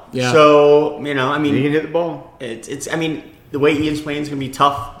well. Yeah. So I You mean, can hit the ball. it's I mean, the way Ian's playing is gonna be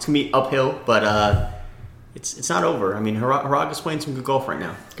tough. It's gonna be uphill, but it's not over. I mean, Haraga's playing some good golf right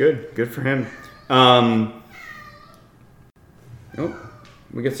now. Good for him.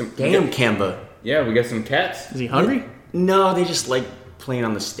 We got some. Damn, Kemba. Yeah, we got some cats. Is he hungry? No, they just like playing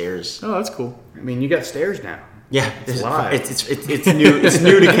on the stairs. Oh, that's cool. I mean, you got stairs now. Yeah, live. it's new. It's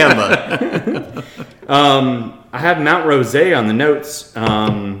new to Kemba. I have Mount Rose on the notes.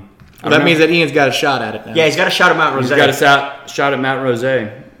 That means that Ian's got a shot at it now. Yeah, he's got a shot at Mount Rose. He's got a shot at Mount Rose,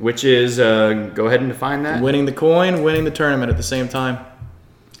 which is go ahead and define that. Winning the coin, winning the tournament at the same time.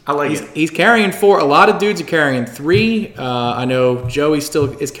 I like it. He's carrying 4. A lot of dudes are carrying 3. I know Joey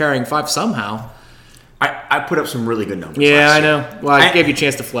still is carrying 5 somehow. I put up some really good numbers. Yeah, last I year. know. Well, I gave you a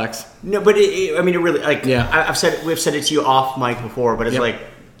chance to flex. No, but it really like. Yeah. we've said it to you off mic before, but it's Yep. like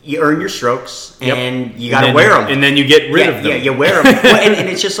you earn your strokes Yep. and you got to wear them, and then you get rid of them. Yeah, you wear them, and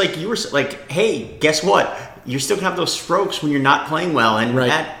it's just like you were like, hey, guess what? You're still gonna have those strokes when you're not playing well, and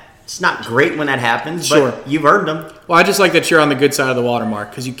Right. it's not great when that happens, Sure. but you've earned them. Well, I just like that you're on the good side of the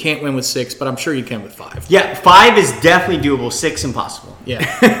watermark because you can't win with 6, but I'm sure you can with 5. Yeah, 5 is definitely doable. 6 impossible. Yeah,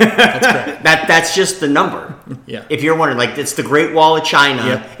 that's correct. That's just the number. Yeah. If you're wondering, like it's the Great Wall of China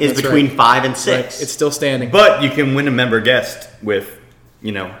Yep, is that's between right. 5 and 6. Right. It's still standing. But you can win a member guest with,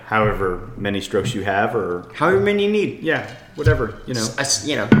 however many strokes you have, or however many you need. whatever.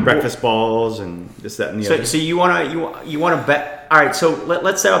 Breakfast balls and this, that, and the other. So you wanna bet? All right. So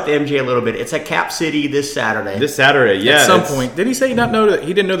let's set up the MJ a little bit. It's at Cap City this Saturday. This Saturday, yeah. At some it's- point, did he say he didn't know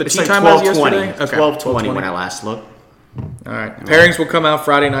the it's tee like time was 12:20. yesterday? Okay, 12:20 when I last looked. All right, pairings will come out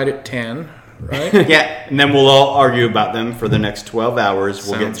Friday night at 10. Right? Yeah. And then we'll all argue about them for the next 12 hours.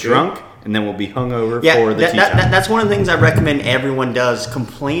 We'll Sounds get good. drunk, and then we'll be hungover Yeah, for the tea time. that's one of the things I recommend everyone does.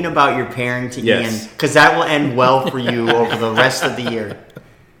 Complain about your pairing to Yes. Ian, because that will end well for you over the rest of the year.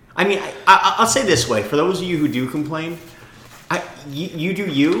 I mean, I'll say this way: for those of you who do complain, you do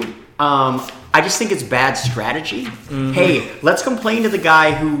you. I just think it's bad strategy. Mm-hmm. Hey, let's complain to the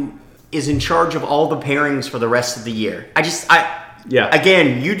guy who is in charge of all the pairings for the rest of the year. Yeah.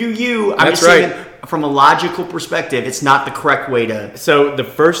 Again, you do you. I'm That's just saying right. that from a logical perspective, it's not the correct way to. So the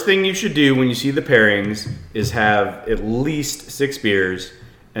first thing you should do when you see the pairings is have at least 6 beers,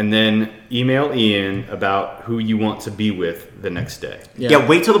 and then email Ian about who you want to be with the next day. Yeah,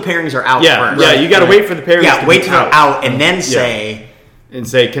 wait till the pairings are out Yeah, first. yeah, you got to wait for the pairings. Yeah, to wait be till they're out and then say, and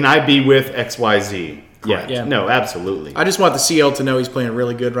say, "Can I be with XYZ?" Yeah, Yeah. no, absolutely. I just want the CL to know he's playing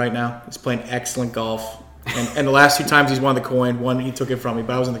really good right now. He's playing excellent golf. And the last 2 times he's won the coin, one he took it from me,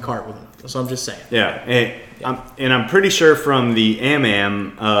 but I was in the cart with him. So I'm just saying. Yeah, and I'm pretty sure from the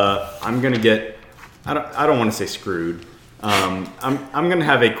AmAm, I'm gonna get. I don't want to say screwed. I'm gonna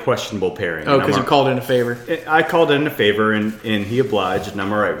have a questionable pairing. Oh, because you called in a favor. I called in a favor, and he obliged, and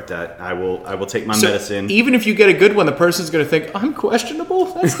I'm all right with that. I will take my medicine. Even if you get a good one, the person's going to think, I'm questionable?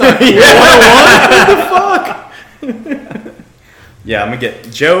 That's not what the fuck? Yeah, I'm gonna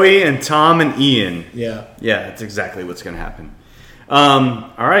get Joey and Tom and Ian. Yeah. Yeah, that's exactly what's gonna happen. All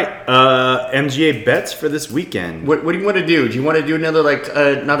right, MGA bets for this weekend. what do you want to do? Do you want to do another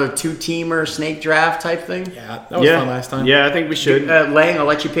another 2-teamer snake draft type thing? Yeah, that was fun last time. Yeah, I think we should. Lang, I'll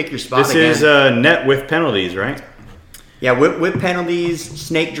let you pick your spot This again. is net with penalties, right? Yeah, with penalties,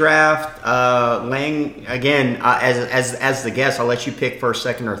 snake draft. Lang again as the guest. I'll let you pick first,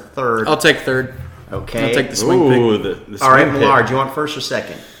 second, or third. I'll take third. Okay. I'll take the swing Ooh, pick. the All right, swing Millard, pick. do you want first or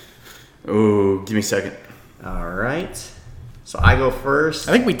second? Ooh, give me a second. All right. So I go first.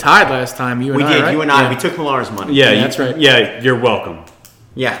 I think we tied last time, you and We I, did. right? You and I. Yeah. We took Millard's money. Yeah, that's right. Yeah, you're welcome.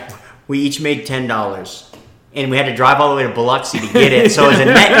 Yeah. We each made $10. and we had to drive all the way to Biloxi to get it. So it was a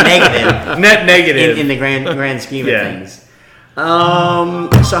net negative. Net negative. In the grand scheme of things.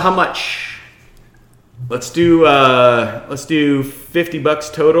 So how much? Let's do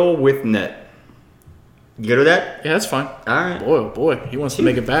 $50 total with net. You good with that? Yeah, that's fine. All right. Boy, oh boy, he wants to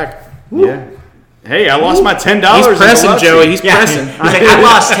make it back. Yeah. Hey, I lost my $10. He's pressing, in Biloxi. Joey. He's Yeah. pressing. He's like, I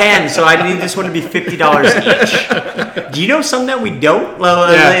lost 10, so I need this one to be $50 each. Do you know something that we don't?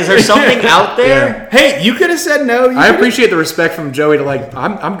 Well, Yeah. Is there something out there? Hey, you could have said no. I appreciate the respect from Joey to like,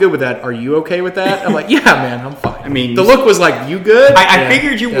 I'm good with that. Are you okay with that? I'm like, yeah, man, I'm fine. I mean, the look was like, you good? I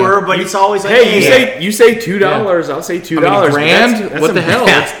figured you were, but it's always like, Hey, you say $2. I'll say $2. I mean, but grand? What the hell?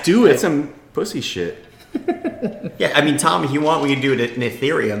 Let's do it. That's some pussy shit. Yeah, I mean, Tom, if you want, we can do it in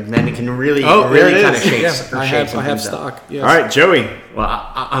Ethereum. Then it can really, there really it kind of is. shake. Yeah, I have stock. Yes. All right, Joey.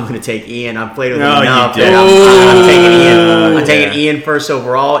 Well, I'm going to take Ian. I've played with him No, you enough. did. I'm taking Ian. I'm yeah. taking Ian first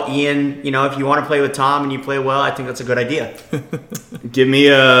overall. Ian, if you want to play with Tom and you play well, I think that's a good idea. Give me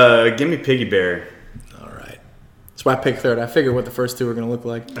Piggy Bear. All right. That's why I picked third. I figured what the first two were going to look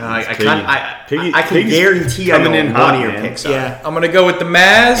like. I Piggy- can Piggy's guarantee I know coming in one hot, of your man. picks. Yeah, I'm going to go with the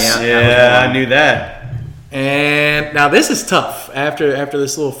Maz. Yeah. I knew that. And now this is tough after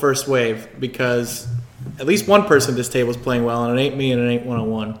this little first wave because at least one person at this table is playing well, and it ain't me and it ain't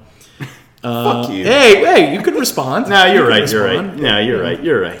 101. Fuck you. Hey, you could respond. No, You you're could right. respond. No, you're right.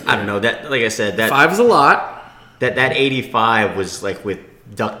 You're right. I don't know. That, like I said, that 5 is a lot. that 85 was like with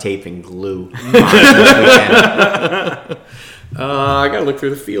duct tape and glue. I gotta look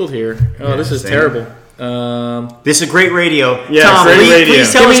through the field here. Oh, this is same. terrible. This is great radio. Yeah, Tom, great radio.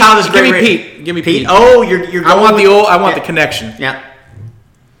 please tell us how this give great me radio. Pete. Give me Pete. Oh, you're going I want with- the connection. Yeah.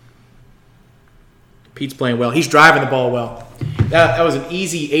 Pete's playing well. He's driving the ball well. That was an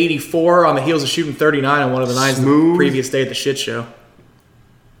easy 84 on the heels of shooting 39 on one of the nines Smooth. the previous day at the shit show.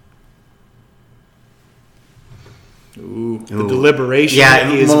 Ooh, the deliberation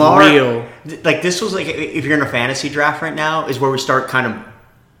is Millar, real. Like this was like if you're in a fantasy draft right now is where we start kind of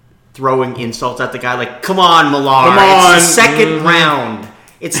throwing insults at the guy. Like, come on, Millar. Come on. It's the second round.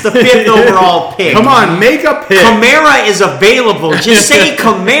 It's the 5th overall pick. Come on, make a pick. Kamara is available. Just say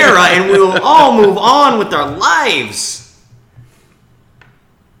Kamara and we will all move on with our lives.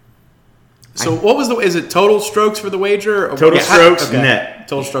 So what was is it total strokes for the wager? Or- Total Yeah, strokes okay. net.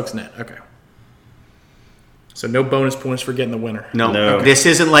 Total strokes net. Okay. So no bonus points for getting the winner. No. This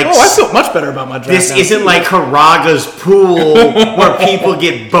isn't like Oh, I feel much better about my draft. this now, isn't too. like Haraga's pool where people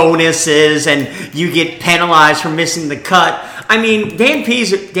get bonuses and you get penalized for missing the cut. I mean, Dan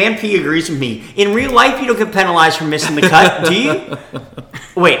P agrees with me. In real life, you don't get penalized for missing the cut, do you?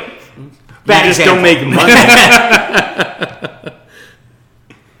 Wait. Bad You just example. don't make money.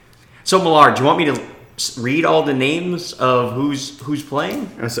 So, Millard, do you want me to read all the names of who's playing?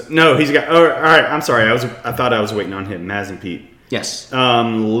 No, he's got. Oh, all right, I'm sorry. I thought I was waiting on him, Maz and Pete. Yes.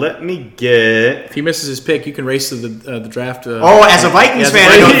 Let me get. If he misses his pick, you can race to the draft. Oh, as a Vikings as a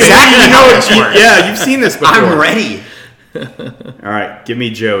fan, I know Vikings exactly how this works. Yeah, you've seen this before. I'm ready. All right, give me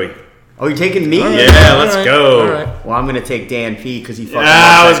Joey. Oh, you're taking me? Yeah, let's go. All right. Well, I'm going to take Dan P because he fucking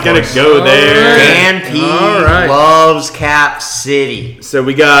I was loves that gonna course. go there. Dan P All right. loves Cap City. So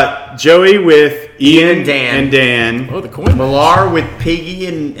we got Joey with Ian and Dan. and Dan. Oh, the coin. Millar with Piggy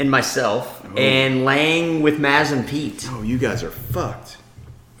and myself. And Lang with Maz and Pete. Oh, you guys are fucked.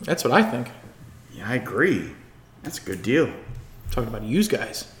 That's what I think. Yeah, I agree. That's a good deal. Talking about use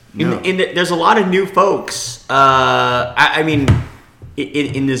guys. No. There's a lot of new folks. I mean,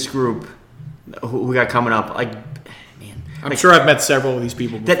 in this group who we got coming up. Like, man. I'm sure I've met several of these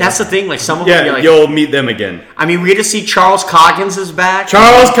people before. That's the thing. Like, some of them, Yeah, you're like, you'll meet them again. I mean, we get to see Charles Coggins is back.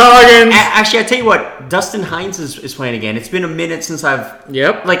 Charles Coggins. Actually, I tell you what, Dustin Hines is playing again. It's been a minute since I've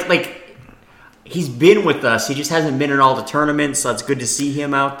Yep. like he's been with us. He just hasn't been in all the tournaments, so it's good to see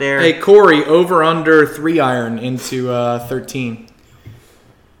him out there. Hey, Corey, over under 3-iron into 13.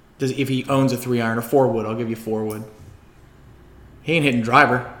 If he owns a 3-iron or 4-wood, I'll give you 4-wood. He ain't hitting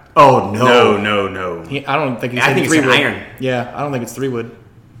driver. Oh no, No. I don't think he's I hitting think it's an 3-wood. iron. Yeah, I don't think it's 3-wood.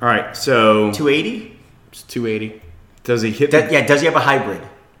 All right, so 280. It's 280. does he hit the? Does he have a hybrid?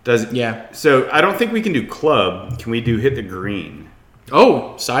 Does Yeah. So I don't think we can do club. Can we do hit the green?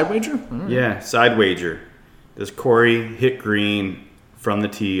 Oh, side wager? Yeah, side wager. Does Corey hit green from the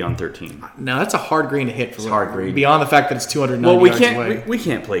tee on 13? No, that's a hard green to hit. For hard green. Beyond the fact that it's 290 Well, we yards can't. away. We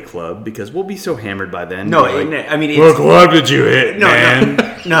can't play club because we'll be so hammered by then. No, We're like, I mean, what it's, club did you hit, man?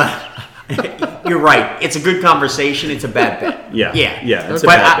 no. You're right. It's a good conversation. It's a bad bet. Yeah. yeah. Yeah, it's a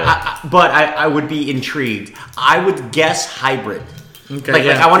but bad bet. I would be intrigued. I would guess hybrid. Okay, Like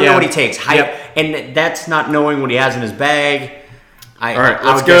yeah, I want to yeah. know what he takes. Yep. And that's not knowing what he has in his bag. All right, I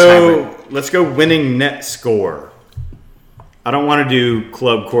let's would guess hybrid. Let's go winning net score. I don't want to do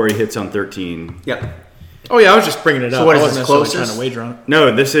club Corey hits on 13. Yep. Oh yeah, I was just bringing it up. what I is wasn't this, necessarily closest? trying to wager on it.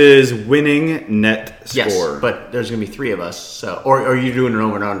 No, this is winning net score. Yes, but there's going to be 3 of us. So, or are you doing an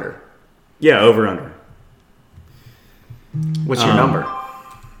over and under? Yeah, over under. What's your number?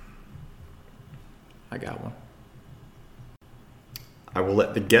 I got one. I will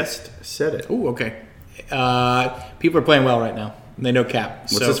let the guest set it. Ooh, okay. People are playing well right now. They know cap.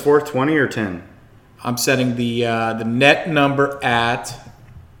 What's this for? 20 or 10? I'm setting the net number at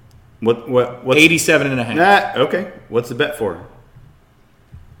What's 87.5. Okay. What's the bet for?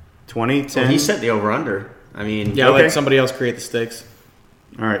 20, 10? Well, he set the over under. I mean, Yeah, I'll Okay. let somebody else create the stakes.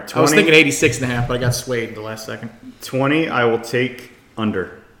 All right, 20. I was thinking 86.5, but I got swayed at the last second. 20, I will take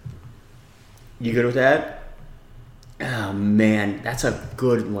under. you good with that? Oh man, that's a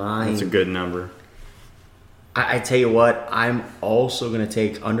good line. That's a good number. I tell you what, I'm also going to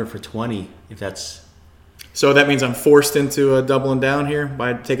take under for 20 if that's. So that means I'm forced into a doubling down here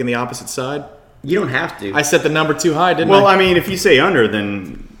by taking the opposite side. You don't have to. I set the number too high, didn't Well, I? I mean, if you say under,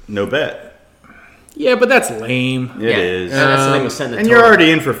 then no bet. Yeah, but that's lame. It is. That's the thing with setting the And you're total.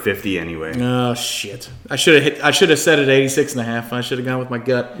 already in for 50 anyway. Oh shit! I should have set it at 86.5. I should have gone with my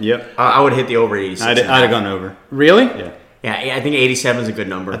gut. Yep. I would hit the over 86. I'd have gone over. Really? Yeah. Yeah, I think 87 is a good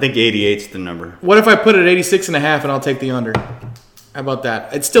number. I think 88's the number. What if I put it at 86.5 and I'll take the under? How about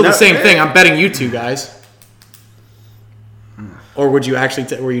that? It's still No, the same hey. thing. I'm betting you two guys. Or would you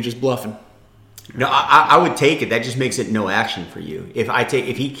actually? Were you just bluffing? No, I would take it. That just makes it no action for you. If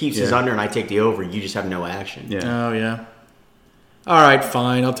he keeps his Yeah. under and I take the over, you just have no action. Yeah. Oh yeah. All right,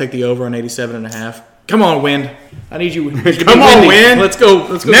 fine. I'll take the over on 87.5. Come on, Wind. I need you. you should be Come on, windy. Wind. Let's go.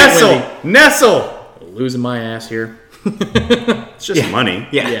 Let's go. get windy. Nestle! Losing my ass here. It's just money.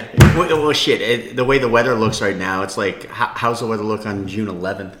 Yeah. Yeah. Well, shit. The way the weather looks right now, it's like, how's the weather look on June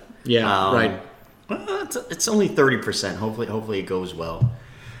 11th? Yeah, right. Well, it's only 30%. Hopefully it goes well.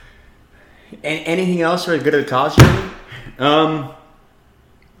 Anything else for the good of the cause, Jeremy?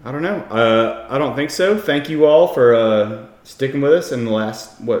 I don't know. I don't think so. Thank you all for sticking with us in the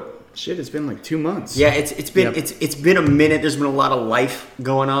last, it's been like 2 months. Yeah, it's been a minute. There's been a lot of life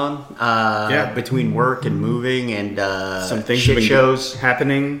going on between work and moving and Some things shit have been shows,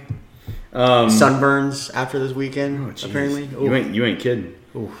 happening. sunburns after this weekend. Jeez. Apparently, You ain't kidding.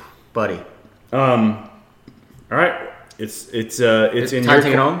 Ooh, buddy. All right. It's in time your to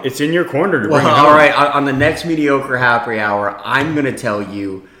take it home? It's in your corner to bring Well, it home. all right. On the next mediocre happy hour, I'm going to tell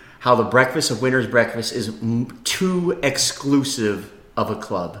you how the breakfast of Winter's Breakfast is too exclusive of a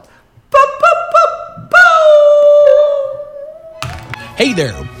club. Hey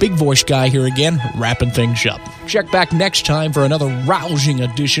there, Big Voice Guy here again, wrapping things up. Check back next time for another rousing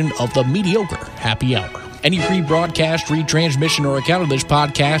edition of the Mediocre Happy Hour. Any rebroadcast, retransmission, or account of this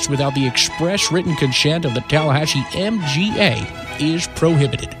podcast without the express written consent of the Tallahassee MGA is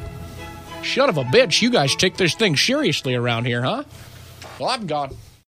prohibited. Son of a bitch, you guys take this thing seriously around here, huh? Well, I'm gone.